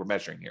period we're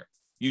measuring here,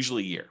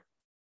 usually a year.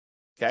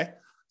 Okay,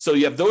 so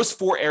you have those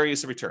 4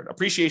 areas of return: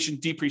 appreciation,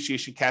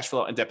 depreciation, cash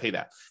flow, and debt pay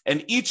down.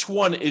 And each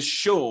one is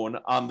shown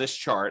on this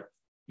chart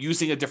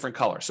using a different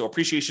color. So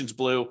appreciation is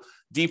blue,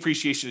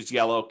 depreciation is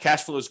yellow,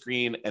 cash flow is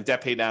green, and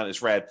debt pay down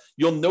is red.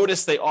 You'll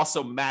notice they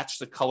also match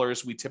the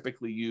colors we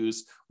typically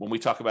use when we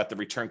talk about the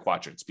return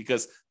quadrants,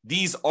 because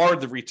these are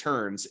the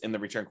returns in the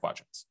return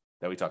quadrants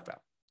that we talked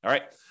about. All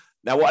right.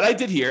 Now, what I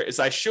did here is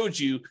I showed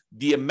you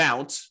the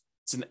amount.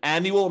 It's an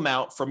annual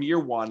amount from year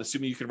 1,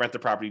 assuming you can rent the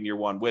property in year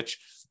 1, which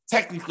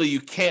technically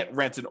you can't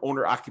rent an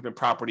owner-occupant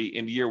property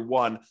in year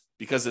 1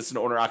 because it's an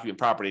owner-occupant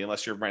property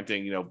unless you're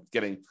renting,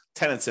 getting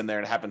tenants in there,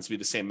 and it happens to be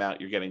the same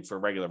amount you're getting for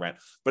regular rent.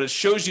 But it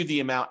shows you the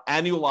amount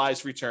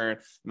annualized return,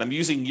 and I'm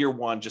using year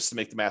 1 just to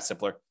make the math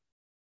simpler.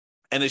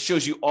 And it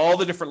shows you all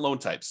the different loan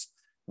types.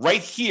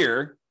 Right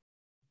here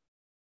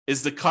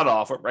is the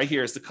cutoff. Right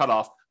here is the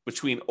cutoff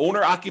between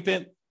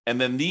owner-occupant, and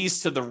then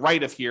these to the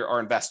right of here are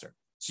investor.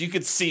 So you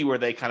could see where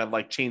they kind of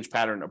like change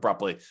pattern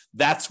abruptly.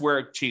 That's where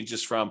it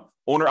changes from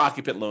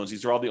owner-occupant loans.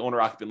 These are all the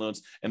owner-occupant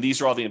loans, and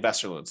these are all the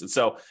investor loans. And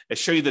so I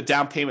show you the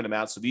down payment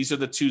amount. So these are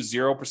the 2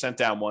 0%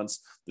 down ones.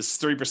 This is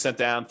 3%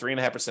 down,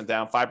 3.5%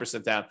 down,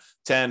 5% down,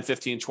 10,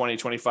 15, 20,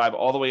 25,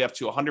 all the way up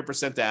to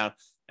 100% down.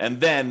 And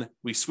then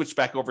we switch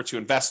back over to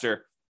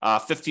investor,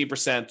 15%,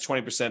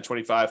 20%,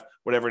 25,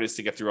 whatever it is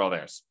to get through all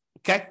theirs.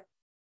 Okay?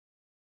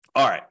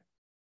 All right.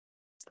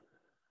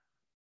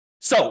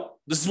 So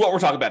this is what we're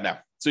talking about now.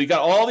 So you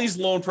got all these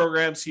loan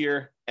programs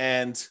here,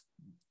 and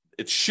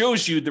it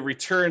shows you the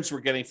returns we're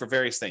getting for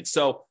various things.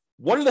 So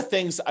one of the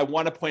things I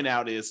want to point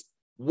out is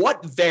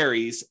what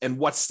varies and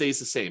what stays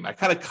the same. I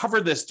kind of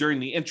covered this during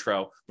the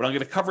intro, but I'm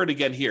going to cover it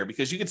again here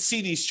because you can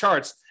see these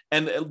charts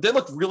and they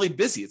look really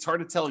busy. It's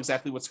hard to tell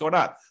exactly what's going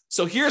on.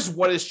 So here's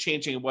what is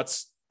changing and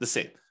what's the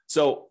same.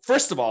 So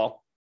first of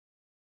all,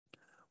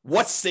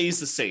 what stays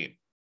the same?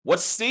 What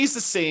stays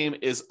the same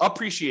is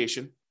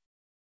appreciation.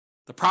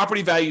 The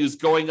property value is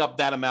going up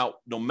that amount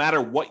no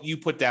matter what you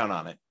put down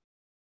on it.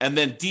 And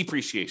then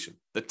depreciation.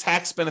 The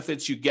tax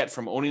benefits you get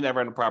from owning that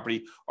rental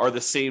property are the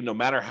same no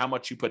matter how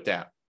much you put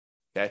down.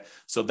 Okay,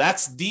 so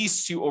that's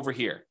these two over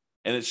here.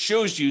 And it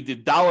shows you the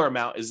dollar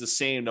amount is the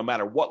same no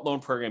matter what loan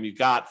program you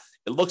got.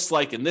 It looks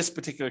like in this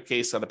particular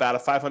case on about a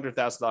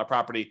 $500,000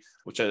 property,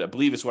 which I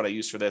believe is what I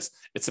use for this,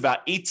 it's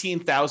about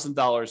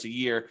 $18,000 a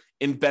year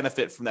in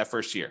benefit from that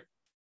first year.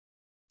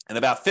 And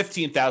about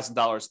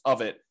 $15,000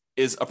 of it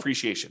is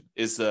appreciation,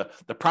 is the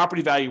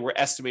property value we're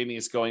estimating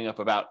is going up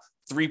about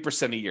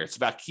 3% a year. It's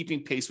about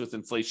keeping pace with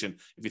inflation,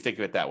 if you think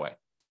of it that way,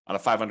 on a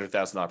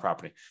 $500,000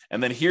 property.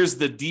 And then here's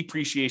the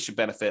depreciation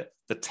benefit,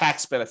 the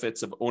tax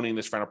benefits of owning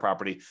this rental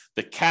property,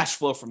 the cash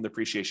flow from the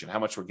depreciation, how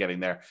much we're getting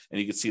there. And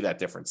you can see that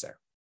difference there.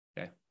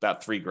 Okay,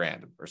 about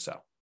 $3,000 or so.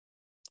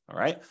 All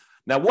right.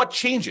 Now, what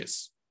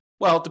changes?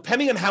 Well,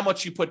 depending on how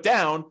much you put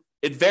down,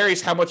 it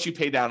varies how much you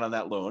pay down on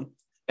that loan.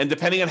 And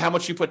depending on how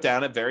much you put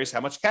down, it varies how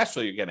much cash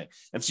flow you're getting.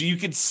 And so you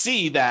can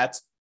see that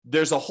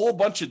there's a whole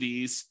bunch of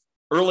these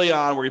early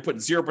on where you're putting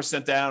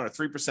 0% down or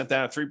 3%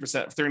 down or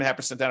 3%,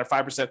 3.5% down or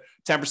 5%,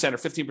 10% or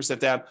 15%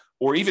 down,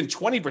 or even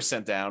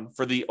 20% down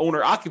for the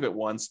owner occupant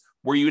ones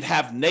where you would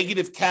have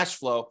negative cash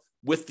flow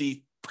with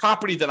the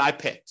property that I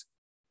picked.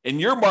 In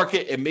your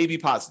market, it may be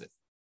positive,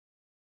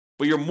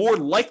 but you're more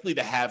likely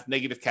to have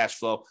negative cash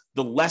flow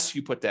the less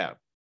you put down.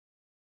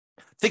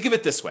 Think of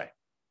it this way.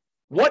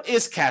 What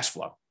is cash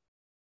flow?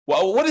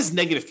 Well, what is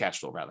negative cash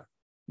flow, rather?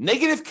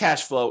 Negative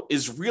cash flow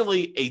is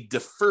really a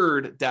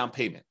deferred down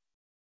payment.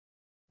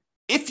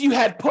 If you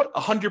had put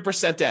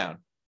 100% down,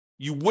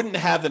 you wouldn't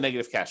have the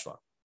negative cash flow,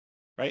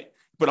 right?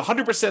 Put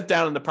 100%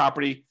 down in the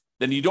property,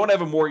 then you don't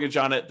have a mortgage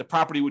on it, the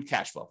property would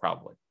cash flow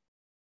probably.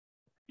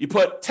 You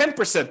put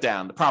 10%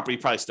 down, the property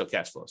probably still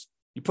cash flows.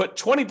 You put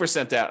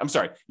 20% down,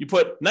 you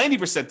put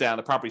 90% down,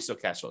 the property still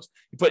cash flows.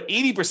 You put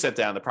 80%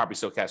 down, the property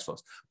still cash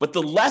flows. But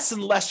the less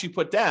and less you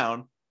put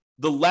down,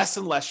 the less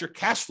and less your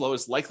cash flow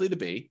is likely to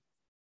be.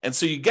 And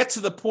so you get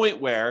to the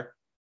point where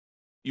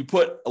you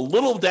put a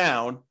little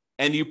down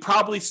and you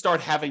probably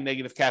start having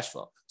negative cash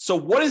flow. So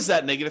what is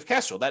that negative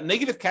cash flow? That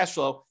negative cash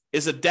flow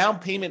is a down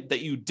payment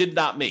that you did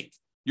not make.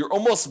 You're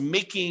almost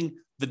making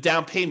the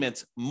down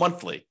payment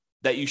monthly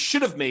that you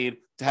should have made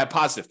to have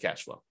positive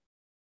cash flow.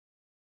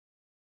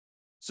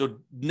 So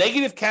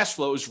negative cash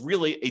flow is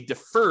really a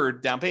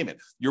deferred down payment.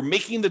 You're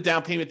making the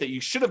down payment that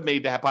you should have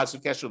made to have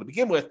positive cash flow to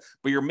begin with,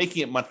 but you're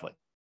making it monthly.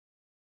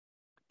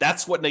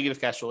 That's what negative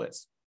cash flow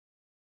is.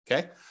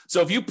 Okay.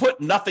 So if you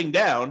put nothing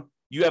down,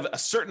 you have a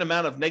certain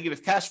amount of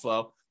negative cash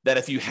flow that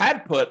if you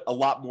had put a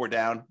lot more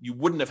down, you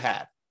wouldn't have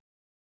had.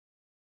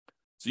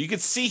 So you can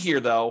see here,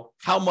 though,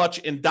 how much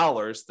in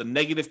dollars the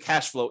negative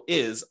cash flow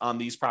is on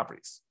these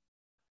properties.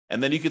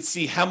 And then you can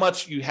see how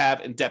much you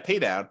have in debt pay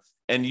down.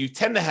 And you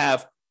tend to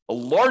have a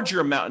larger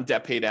amount in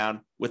debt pay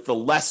down with the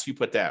less you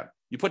put down.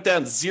 You put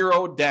down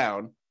zero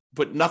down,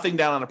 put nothing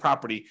down on a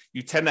property,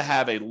 you tend to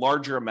have a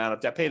larger amount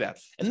of debt pay down.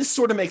 And this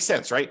sort of makes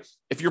sense, right?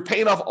 If you're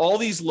paying off all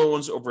these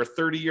loans over a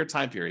 30-year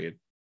time period,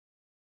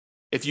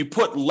 if you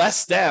put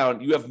less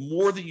down, you have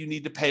more that you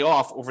need to pay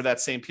off over that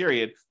same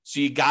period. So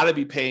you got to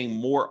be paying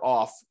more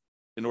off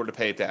in order to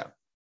pay it down.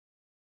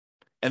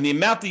 And the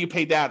amount that you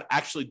pay down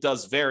actually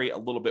does vary a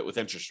little bit with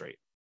interest rate.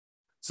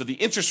 So the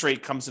interest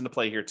rate comes into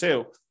play here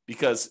too,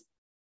 because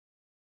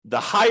the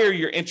higher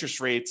your interest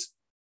rates,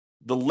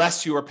 the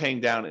less you are paying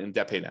down in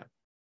debt pay down.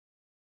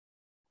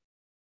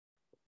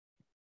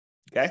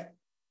 Okay.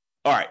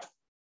 All right.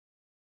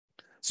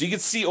 So you can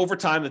see over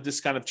time that this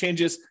kind of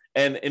changes.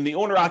 And in the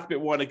owner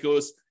occupant one, it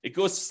goes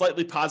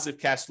slightly positive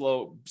cash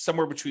flow,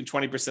 somewhere between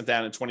 20%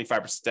 down and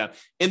 25% down.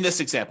 In this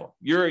example,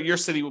 your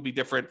city will be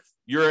different.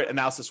 Your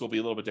analysis will be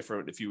a little bit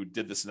different if you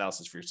did this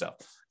analysis for yourself.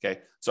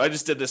 Okay. So I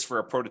just did this for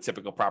a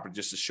prototypical property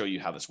just to show you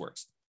how this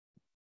works.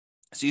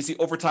 So you see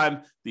over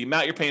time, the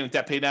amount you're paying in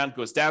debt pay down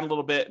goes down a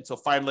little bit until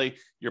finally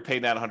you're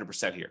paying down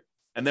 100% here.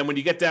 And then when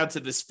you get down to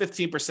this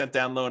 15%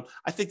 down loan,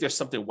 I think there's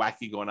something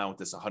wacky going on with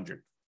this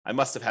 100. I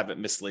must have it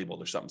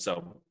mislabeled or something.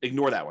 So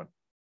ignore that one.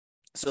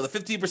 So the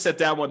 15%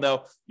 down one,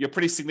 though, you have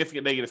pretty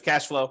significant negative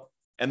cash flow.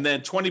 And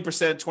then 20%,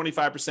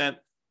 25%,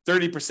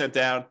 30%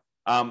 down.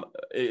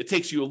 It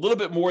takes you a little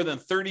bit more than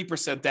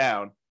 30%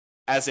 down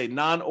as a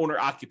non-owner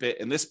occupant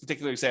in this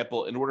particular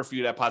example in order for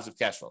you to have positive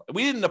cash flow. And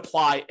we didn't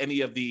apply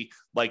any of the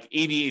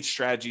 88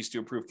 strategies to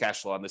improve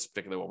cash flow on this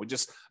particular one. We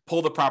just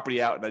pulled the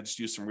property out and I just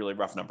used some really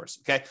rough numbers.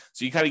 Okay.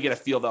 So you kind of get a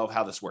feel though of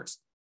how this works.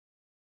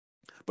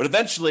 But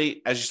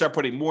eventually, as you start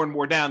putting more and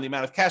more down, the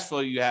amount of cash flow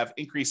you have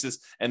increases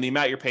and the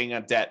amount you're paying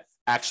on debt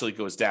actually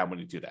goes down when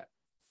you do that.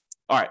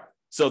 All right.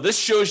 So this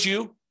shows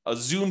you a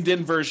zoomed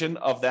in version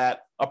of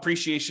that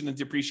appreciation and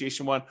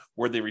depreciation one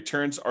where the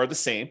returns are the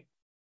same.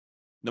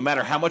 No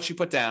matter how much you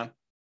put down,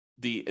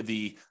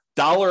 the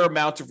dollar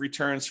amount of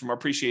returns from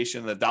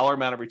appreciation and the dollar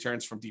amount of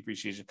returns from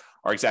depreciation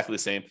are exactly the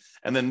same.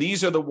 And then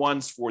these are the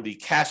ones for the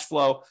cash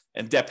flow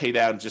and debt pay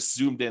down, just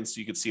zoomed in so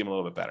you can see them a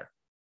little bit better.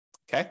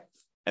 Okay.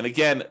 And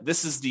again,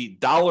 this is the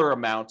dollar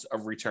amount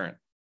of return.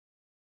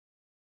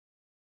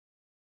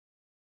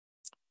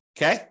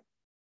 Okay.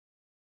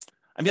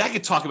 I mean, I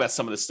could talk about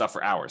some of this stuff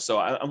for hours. So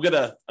I'm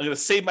gonna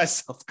save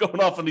myself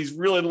going off on these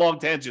really long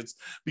tangents,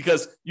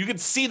 because you can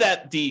see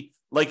that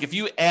like if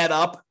you add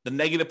up the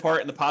negative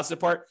part and the positive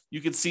part,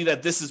 you can see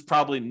that this is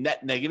probably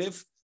net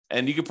negative.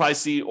 And you can probably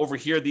see over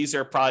here, these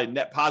are probably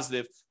net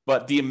positive,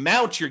 but the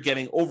amount you're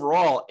getting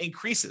overall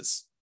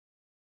increases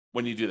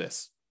when you do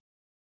this.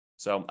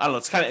 So I don't know,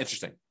 it's kind of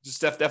interesting.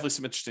 Just definitely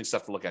some interesting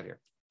stuff to look at here.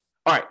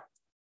 All right,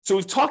 so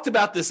we've talked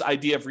about this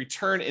idea of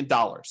return in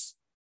dollars.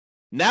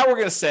 Now we're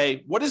going to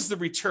say, what is the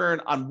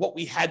return on what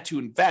we had to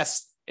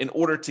invest in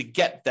order to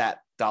get that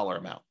dollar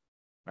amount,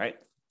 right?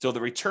 So the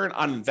return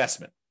on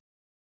investment.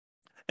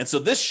 And so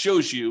this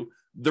shows you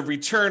the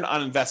return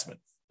on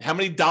investment. How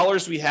many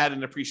dollars we had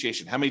in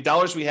appreciation, how many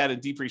dollars we had in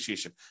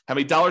depreciation, how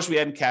many dollars we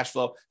had in cash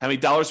flow, how many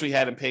dollars we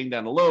had in paying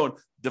down a loan,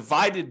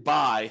 divided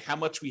by how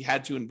much we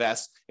had to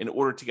invest in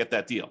order to get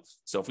that deal.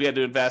 So if we had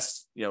to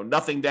invest,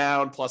 nothing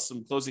down plus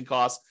some closing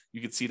costs,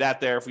 you could see that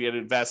there. If we had to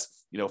invest,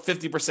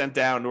 50%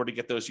 down in order to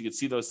get those, you could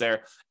see those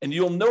there. And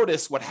you'll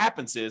notice what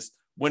happens is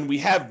when we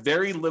have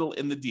very little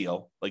in the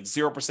deal, like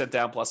 0%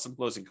 down plus some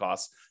closing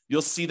costs,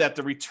 you'll see that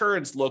the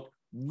returns look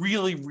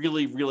really,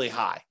 really, really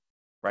high,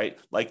 right?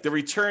 Like the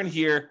return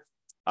here,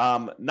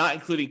 not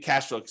including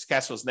cash flow, because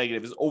cash flow is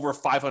negative, is over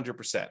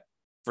 500%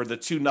 for the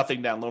two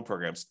nothing down loan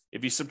programs.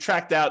 If you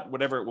subtract out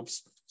whatever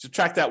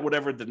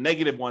the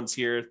negative ones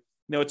here,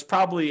 it's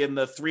probably in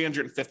the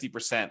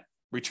 350%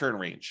 return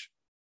range.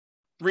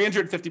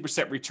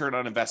 350% return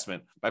on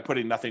investment by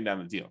putting nothing down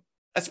the deal.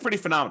 That's pretty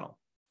phenomenal.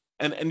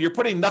 And you're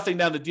putting nothing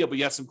down the deal, but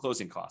you have some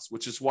closing costs,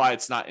 which is why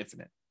it's not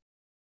infinite.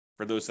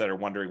 For those that are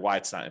wondering why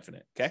it's not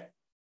infinite, okay?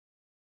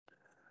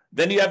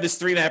 Then you have this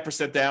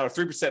 3.5% down, or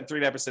 3% and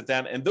 3.5%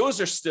 down, and those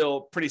are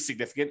still pretty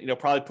significant,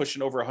 probably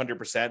pushing over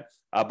 100%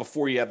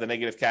 before you have the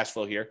negative cash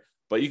flow here.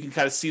 But you can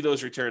kind of see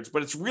those returns,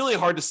 but it's really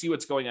hard to see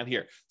what's going on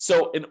here.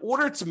 So in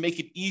order to make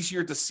it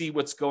easier to see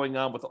what's going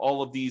on with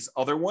all of these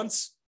other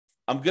ones,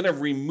 I'm going to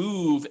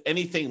remove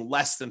anything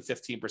less than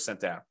 15%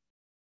 down.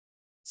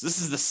 So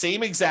this is the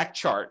same exact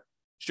chart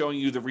showing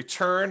you the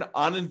return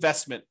on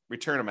investment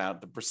return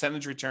amount, the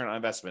percentage return on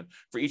investment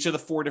for each of the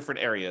four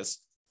different areas.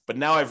 But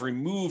now I've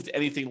removed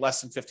anything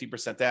less than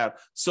 15% down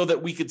so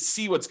that we could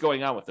see what's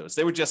going on with those.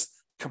 They were just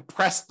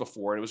compressed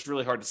before, and it was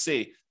really hard to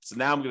see. So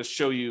now I'm going to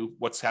show you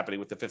what's happening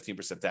with the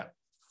 15% down.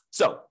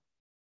 So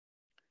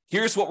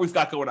here's what we've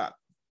got going on.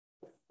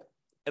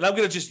 And I'm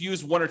going to just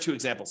use one or two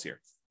examples here.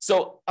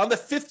 So on the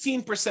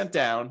 15%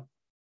 down,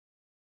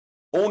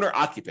 owner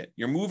occupant,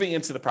 you're moving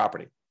into the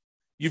property.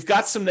 You've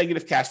got some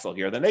negative cash flow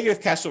here. The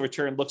negative cash flow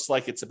return looks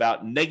like it's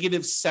about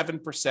negative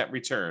 7%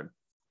 return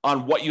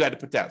on what you had to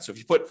put down. So if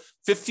you put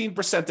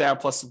 15% down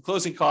plus some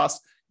closing costs,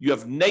 you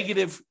have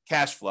negative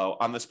cash flow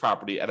on this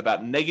property at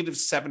about negative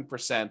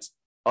 7%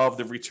 of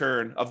the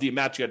return of the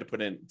amount you had to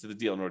put into the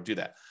deal in order to do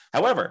that.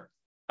 However,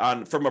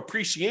 from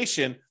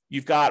appreciation,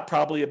 you've got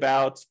probably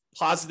about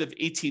positive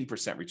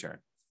 18% return.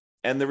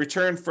 And the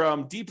return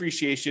from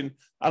depreciation,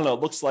 I don't know, it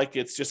looks like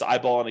it's just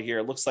eyeballing it here.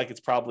 It looks like it's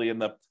probably in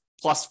the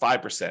plus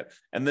 5%.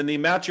 And then the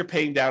amount you're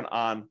paying down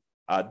on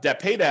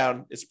debt pay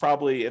down is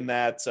probably in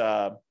that,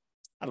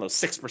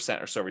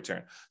 6% or so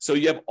return. So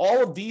you have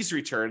all of these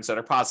returns that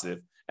are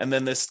positive, and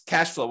then this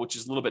cash flow, which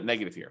is a little bit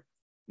negative here.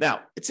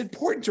 Now, it's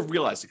important to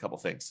realize a couple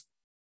things.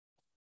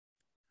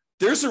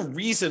 There's a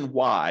reason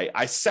why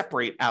I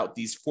separate out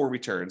these four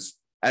returns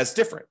as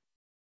different,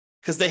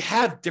 because they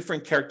have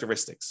different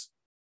characteristics.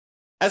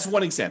 As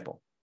one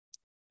example,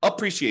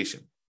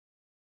 appreciation.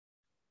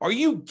 Are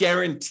you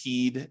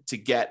guaranteed to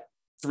get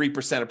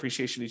 3%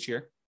 appreciation each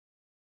year?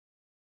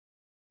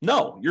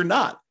 No, you're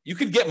not. You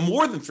could get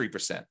more than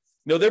 3%.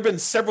 There have been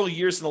several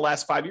years in the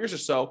last 5 years or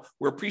so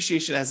where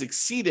appreciation has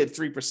exceeded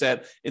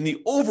 3% in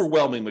the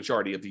overwhelming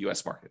majority of the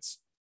US markets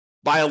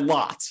by a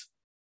lot,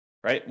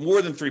 right?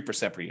 More than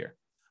 3% per year.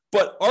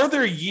 But are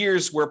there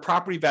years where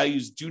property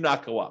values do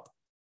not go up?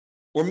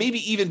 Or maybe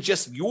even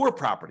just your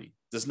property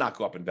does not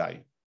go up in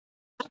value?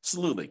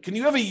 Absolutely. Can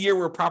you have a year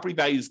where property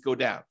values go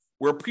down,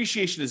 where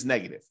appreciation is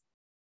negative?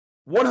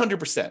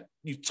 100%.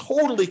 You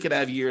totally can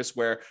have years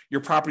where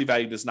your property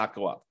value does not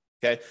go up.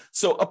 Okay.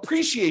 So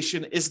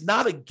appreciation is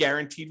not a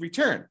guaranteed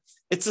return.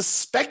 It's a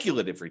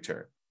speculative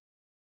return,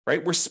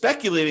 right? We're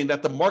speculating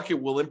that the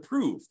market will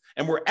improve,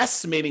 and we're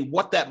estimating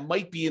what that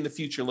might be in the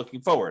future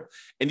looking forward.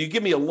 And you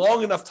give me a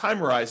long enough time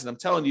horizon, I'm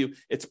telling you,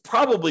 it's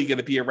probably going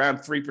to be around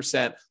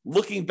 3%,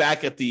 looking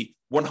back at the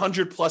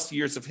 100 plus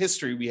years of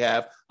history we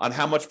have on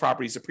how much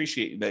properties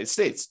appreciate in the United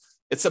States.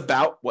 It's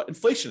about what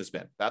inflation has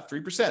been, about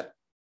 3%.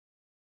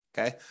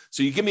 Okay.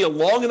 So you give me a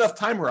long enough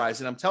time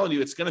horizon, I'm telling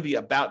you, it's going to be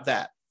about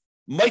that.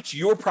 Might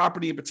your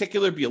property in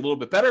particular be a little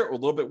bit better or a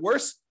little bit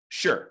worse?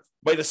 Sure.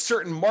 Might a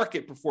certain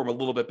market perform a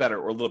little bit better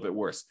or a little bit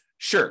worse?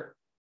 Sure.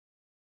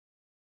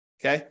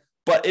 Okay.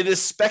 but it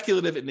is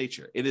speculative in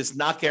nature. It is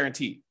not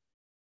guaranteed.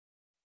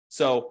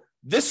 So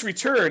this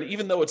return,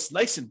 even though it's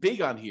nice and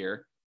big on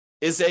here,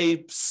 is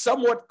a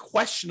somewhat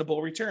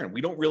questionable return.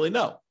 We don't really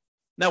know.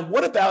 Now,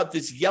 what about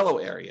this yellow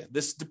area,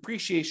 this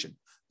depreciation,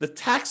 the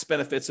tax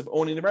benefits of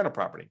owning the rental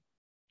property?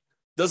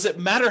 Does it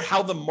matter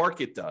how the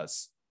market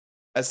does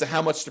as to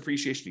how much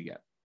depreciation you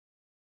get?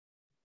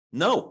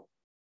 No,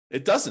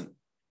 it doesn't.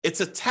 It's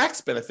a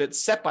tax benefit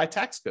set by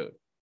tax code.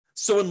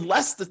 So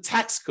unless the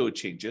tax code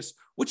changes,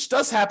 which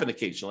does happen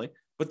occasionally,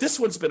 but this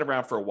one's been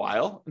around for a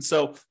while. And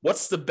so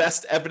what's the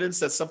best evidence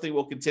that something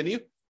will continue?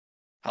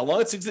 How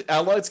long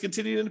it's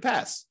continued in the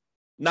past.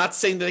 Not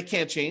saying that it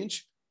can't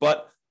change,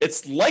 but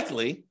it's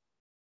likely,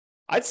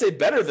 I'd say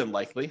better than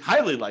likely,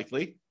 highly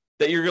likely,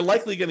 that you're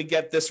likely going to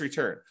get this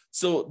return.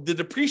 So the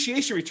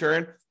depreciation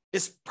return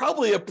is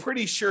probably a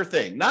pretty sure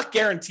thing. Not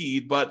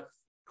guaranteed, but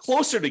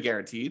closer to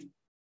guaranteed.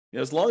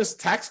 As long as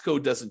tax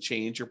code doesn't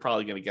change, you're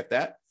probably going to get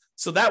that.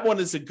 So that one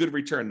is a good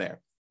return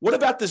there. What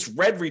about this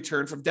red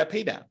return from debt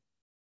paydown?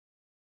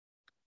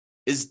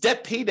 Is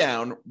debt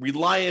paydown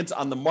reliant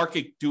on the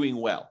market doing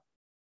well?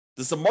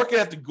 Does the market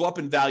have to go up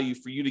in value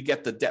for you to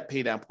get the debt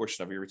paydown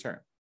portion of your return?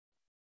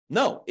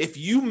 No. If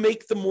you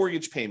make the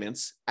mortgage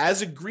payments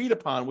as agreed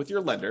upon with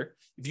your lender,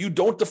 if you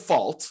don't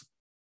default,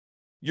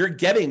 you're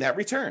getting that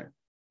return.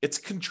 It's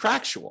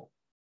contractual.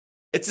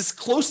 It's as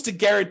close to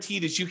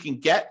guaranteed as you can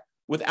get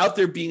without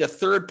there being a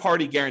third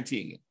party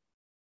guaranteeing it,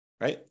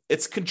 right?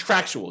 It's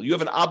contractual. You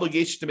have an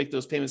obligation to make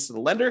those payments to the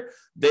lender.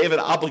 They have an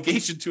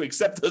obligation to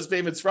accept those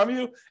payments from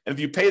you. And if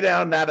you pay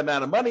down that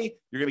amount of money,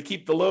 you're going to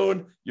keep the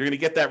loan. You're going to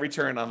get that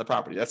return on the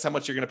property. That's how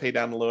much you're going to pay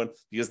down the loan,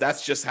 because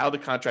that's just how the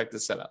contract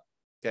is set up.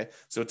 Okay.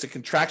 So it's a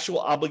contractual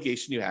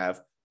obligation you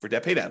have for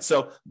debt paydown.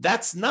 So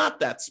that's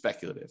not that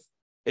speculative.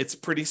 It's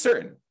pretty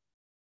certain.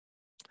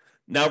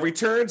 Now,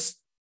 returns,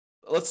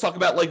 let's talk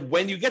about like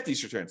when you get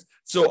these returns.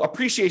 So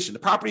appreciation, the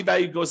property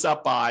value goes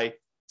up by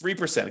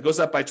 3%. It goes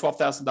up by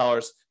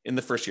 $12,000 in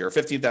the first year, or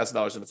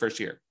 $15,000 in the first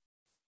year.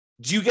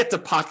 Do you get to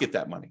pocket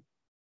that money?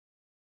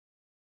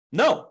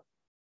 No.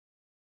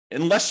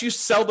 Unless you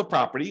sell the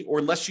property or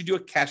unless you do a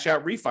cash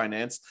out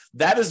refinance,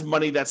 that is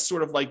money that's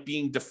sort of like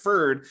being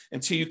deferred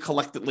until you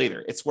collect it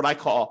later. It's what I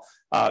call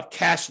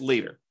cash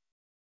later.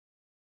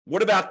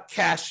 What about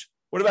cash?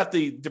 What about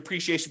the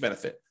depreciation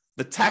benefit?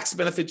 The tax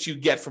benefits you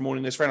get from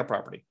owning this rental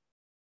property.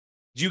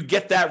 Do you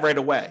get that right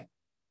away?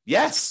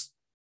 Yes,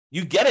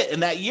 you get it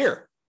in that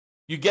year.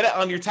 You get it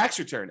on your tax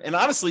return. And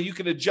honestly, you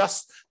can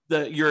adjust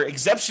your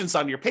exemptions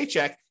on your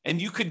paycheck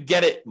and you could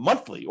get it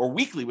monthly or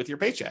weekly with your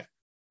paycheck.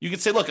 You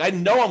could say, look, I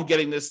know I'm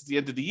getting this at the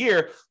end of the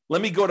year.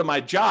 Let me go to my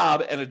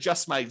job and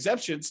adjust my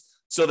exemptions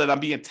so that I'm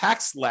being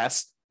taxed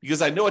less,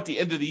 because I know at the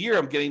end of the year,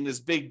 I'm getting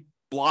this big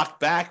block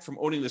back from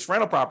owning this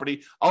rental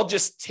property. I'll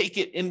just take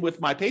it in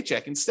with my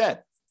paycheck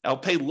instead. I'll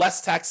pay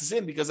less taxes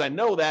in because I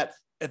know that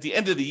at the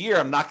end of the year,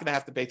 I'm not going to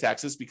have to pay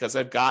taxes because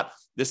I've got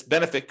this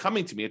benefit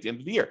coming to me at the end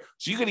of the year.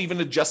 So you can even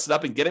adjust it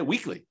up and get it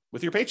weekly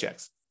with your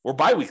paychecks, or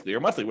biweekly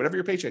or monthly, whatever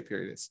your paycheck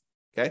period is.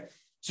 Okay.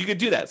 So you could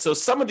do that. So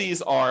some of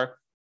these are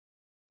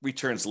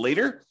returns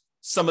later.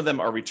 Some of them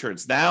are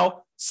returns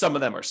now. Some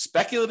of them are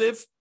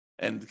speculative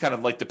and kind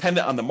of like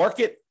dependent on the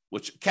market,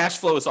 which cash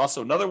flow is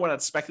also another one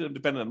that's speculative,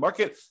 dependent on the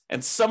market.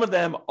 And some of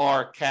them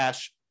are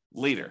cash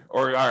later,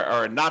 or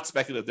are not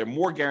speculative. They're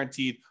more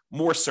guaranteed,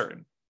 more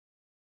certain.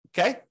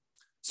 Okay.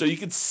 So you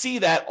can see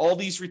that all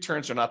these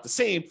returns are not the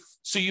same.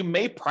 So you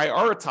may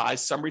prioritize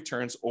some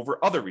returns over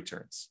other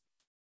returns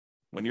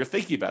when you're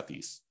thinking about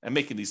these and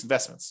making these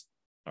investments.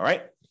 All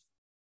right.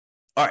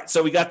 All right.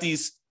 So we got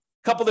these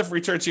couple different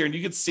returns here, and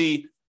you can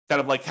see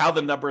kind of like how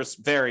the numbers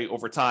vary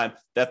over time,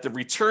 that the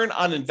return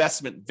on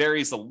investment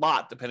varies a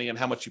lot depending on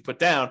how much you put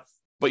down,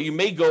 but you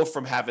may go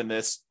from having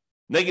this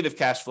negative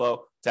cash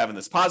flow to having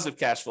this positive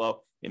cash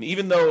flow. And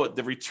even though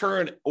the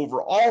return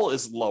overall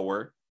is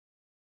lower,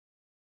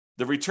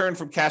 the return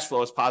from cash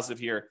flow is positive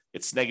here,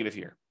 it's negative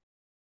here,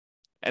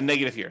 and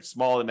negative here,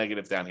 small and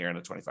negative down here, and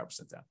a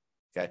 25% down.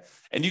 Okay.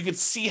 And you can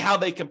see how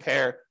they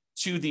compare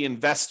to the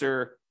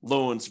investor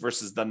loans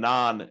versus the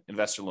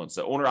non-investor loans,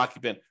 the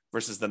owner-occupant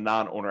versus the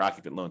non-owner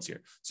occupant loans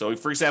here. So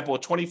for example, a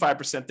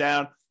 25%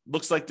 down,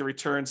 looks like the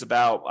return's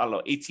about,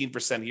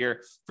 18%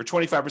 here. For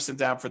 25%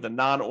 down for the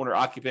non-owner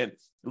occupant,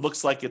 it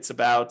looks like it's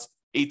about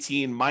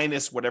 18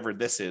 minus whatever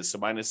this is. So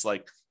minus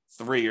like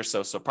 3 or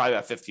so. So probably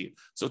about 15.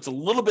 So it's a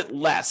little bit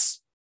less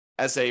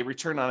as a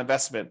return on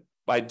investment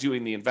by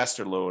doing the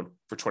investor loan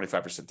for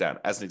 25% down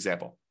as an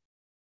example.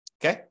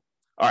 Okay.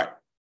 All right.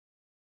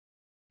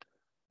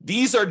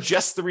 These are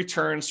just the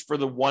returns for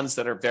the ones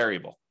that are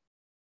variable.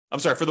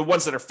 For the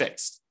ones that are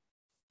fixed.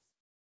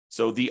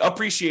 So the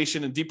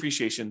appreciation and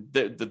depreciation,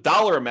 the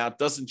dollar amount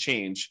doesn't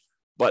change,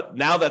 but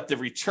now that the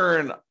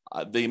return,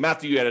 the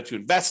amount that you had to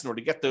invest in order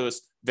to get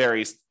those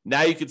varies,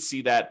 now you can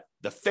see that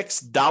the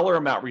fixed dollar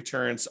amount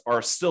returns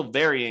are still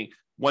varying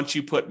once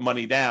you put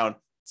money down,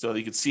 so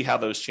you can see how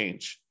those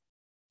change,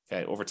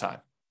 okay, over time.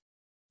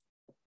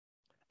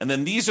 And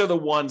then these are the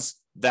ones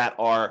that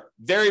are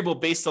variable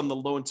based on the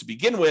loan to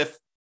begin with,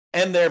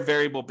 and they're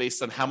variable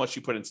based on how much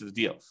you put into the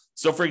deal.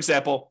 So for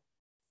example,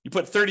 You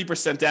put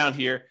 30% down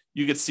here,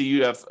 you can see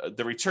you have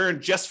the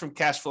return just from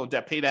cash flow and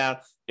debt pay down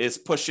is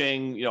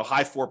pushing,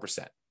 high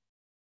 4%.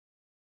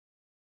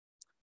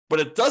 But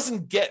it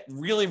doesn't get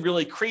really,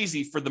 really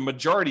crazy for the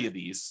majority of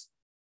these,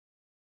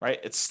 right?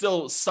 It's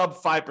still sub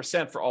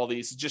 5% for all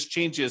these. It just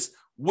changes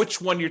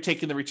which one you're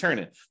taking the return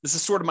in. This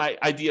is sort of my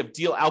idea of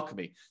deal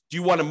alchemy. Do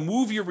you want to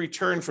move your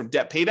return from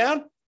debt pay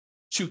down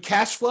to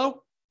cash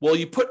flow? Well,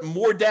 you put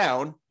more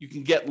down, you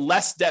can get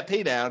less debt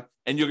pay down,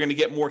 and you're going to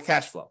get more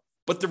cash flow.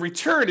 But the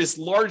return is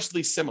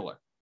largely similar,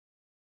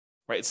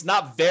 right? It's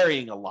not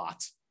varying a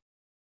lot,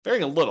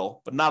 varying a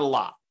little, but not a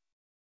lot.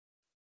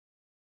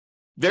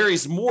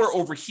 Varies more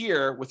over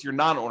here with your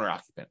non-owner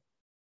occupant.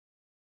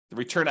 The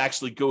return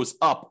actually goes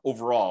up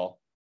overall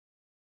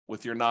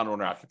with your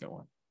non-owner occupant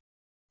one.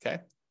 Okay.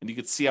 And you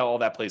can see how all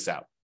that plays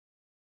out.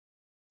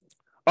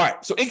 All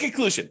right. So in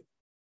conclusion,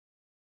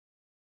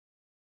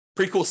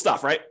 pretty cool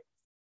stuff, right?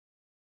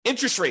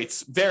 Interest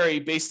rates vary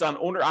based on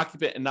owner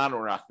occupant and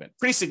non-owner occupant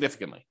pretty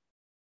significantly.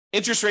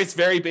 Interest rates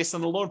vary based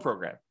on the loan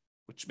program,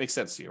 which makes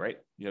sense to you, right?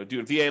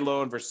 Doing VA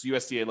loan versus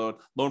USDA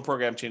loan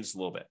program changes a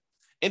little bit.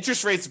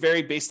 Interest rates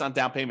vary based on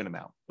down payment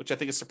amount, which I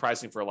think is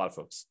surprising for a lot of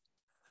folks.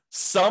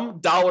 Some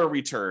dollar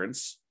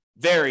returns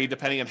vary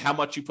depending on how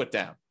much you put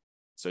down.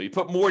 So you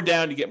put more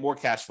down, you get more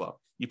cash flow.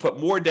 You put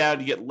more down,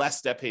 you get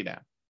less debt pay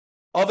down.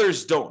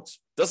 Others don't.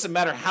 Doesn't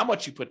matter how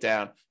much you put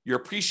down, your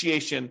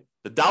appreciation,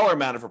 the dollar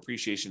amount of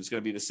appreciation is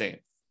going to be the same.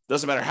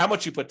 Doesn't matter how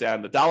much you put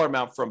down, the dollar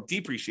amount from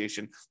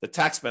depreciation, the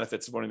tax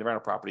benefits of owning the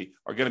rental property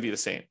are going to be the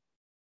same.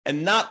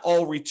 And not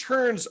all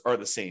returns are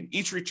the same.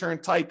 Each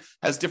return type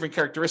has different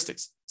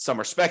characteristics. Some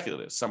are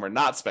speculative, some are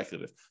not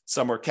speculative.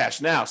 Some are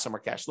cash now, some are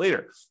cash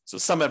later. So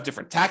some have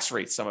different tax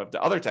rates, some have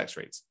the other tax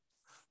rates.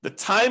 The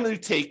time you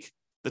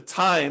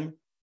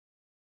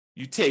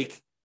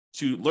take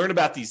to learn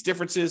about these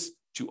differences,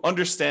 to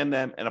understand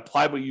them and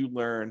apply what you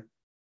learn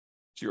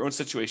to your own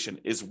situation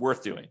is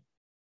worth doing.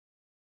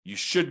 You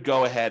should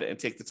go ahead and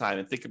take the time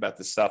and think about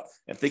this stuff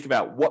and think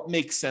about what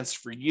makes sense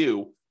for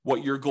you,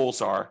 what your goals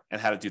are,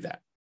 and how to do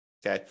that.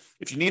 Okay.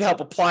 If you need help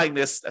applying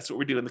this, that's what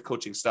we're doing in the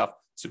coaching stuff.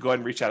 So go ahead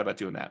and reach out about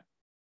doing that.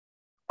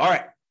 All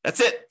right. That's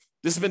it.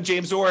 This has been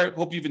James Orr.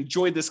 Hope you've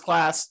enjoyed this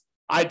class.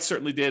 I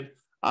certainly did.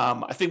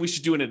 I think we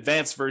should do an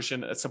advanced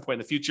version at some point in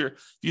the future.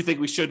 If you think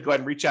we should, go ahead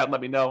and reach out and let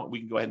me know. We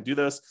can go ahead and do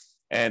those.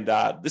 And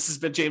this has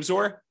been James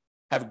Orr.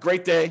 Have a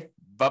great day.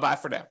 Bye-bye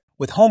for now.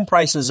 With home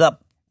prices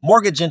up,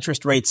 mortgage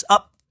interest rates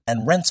up,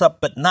 and rents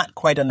up but not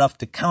quite enough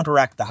to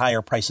counteract the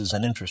higher prices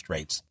and interest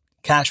rates,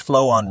 cash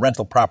flow on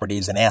rental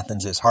properties in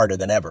Athens is harder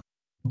than ever.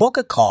 Book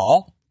a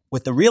call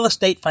with the Real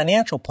Estate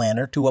Financial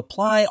Planner to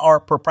apply our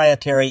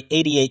proprietary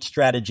 88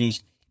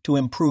 strategies to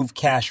improve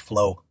cash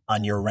flow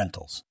on your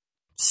rentals.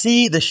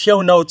 See the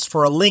show notes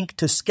for a link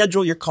to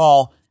schedule your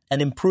call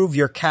and improve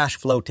your cash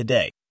flow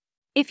today.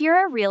 If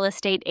you're a real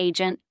estate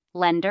agent,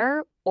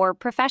 lender, or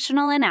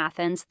professional in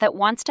Athens that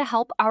wants to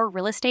help our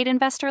real estate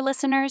investor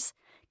listeners,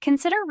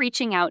 consider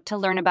reaching out to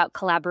learn about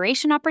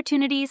collaboration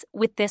opportunities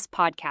with this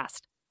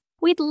podcast.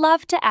 We'd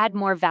love to add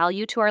more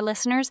value to our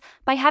listeners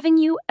by having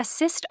you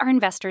assist our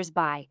investors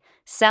buy,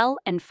 sell,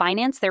 and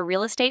finance their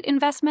real estate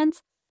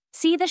investments.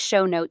 See the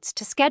show notes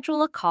to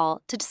schedule a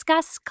call to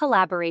discuss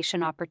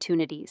collaboration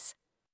opportunities.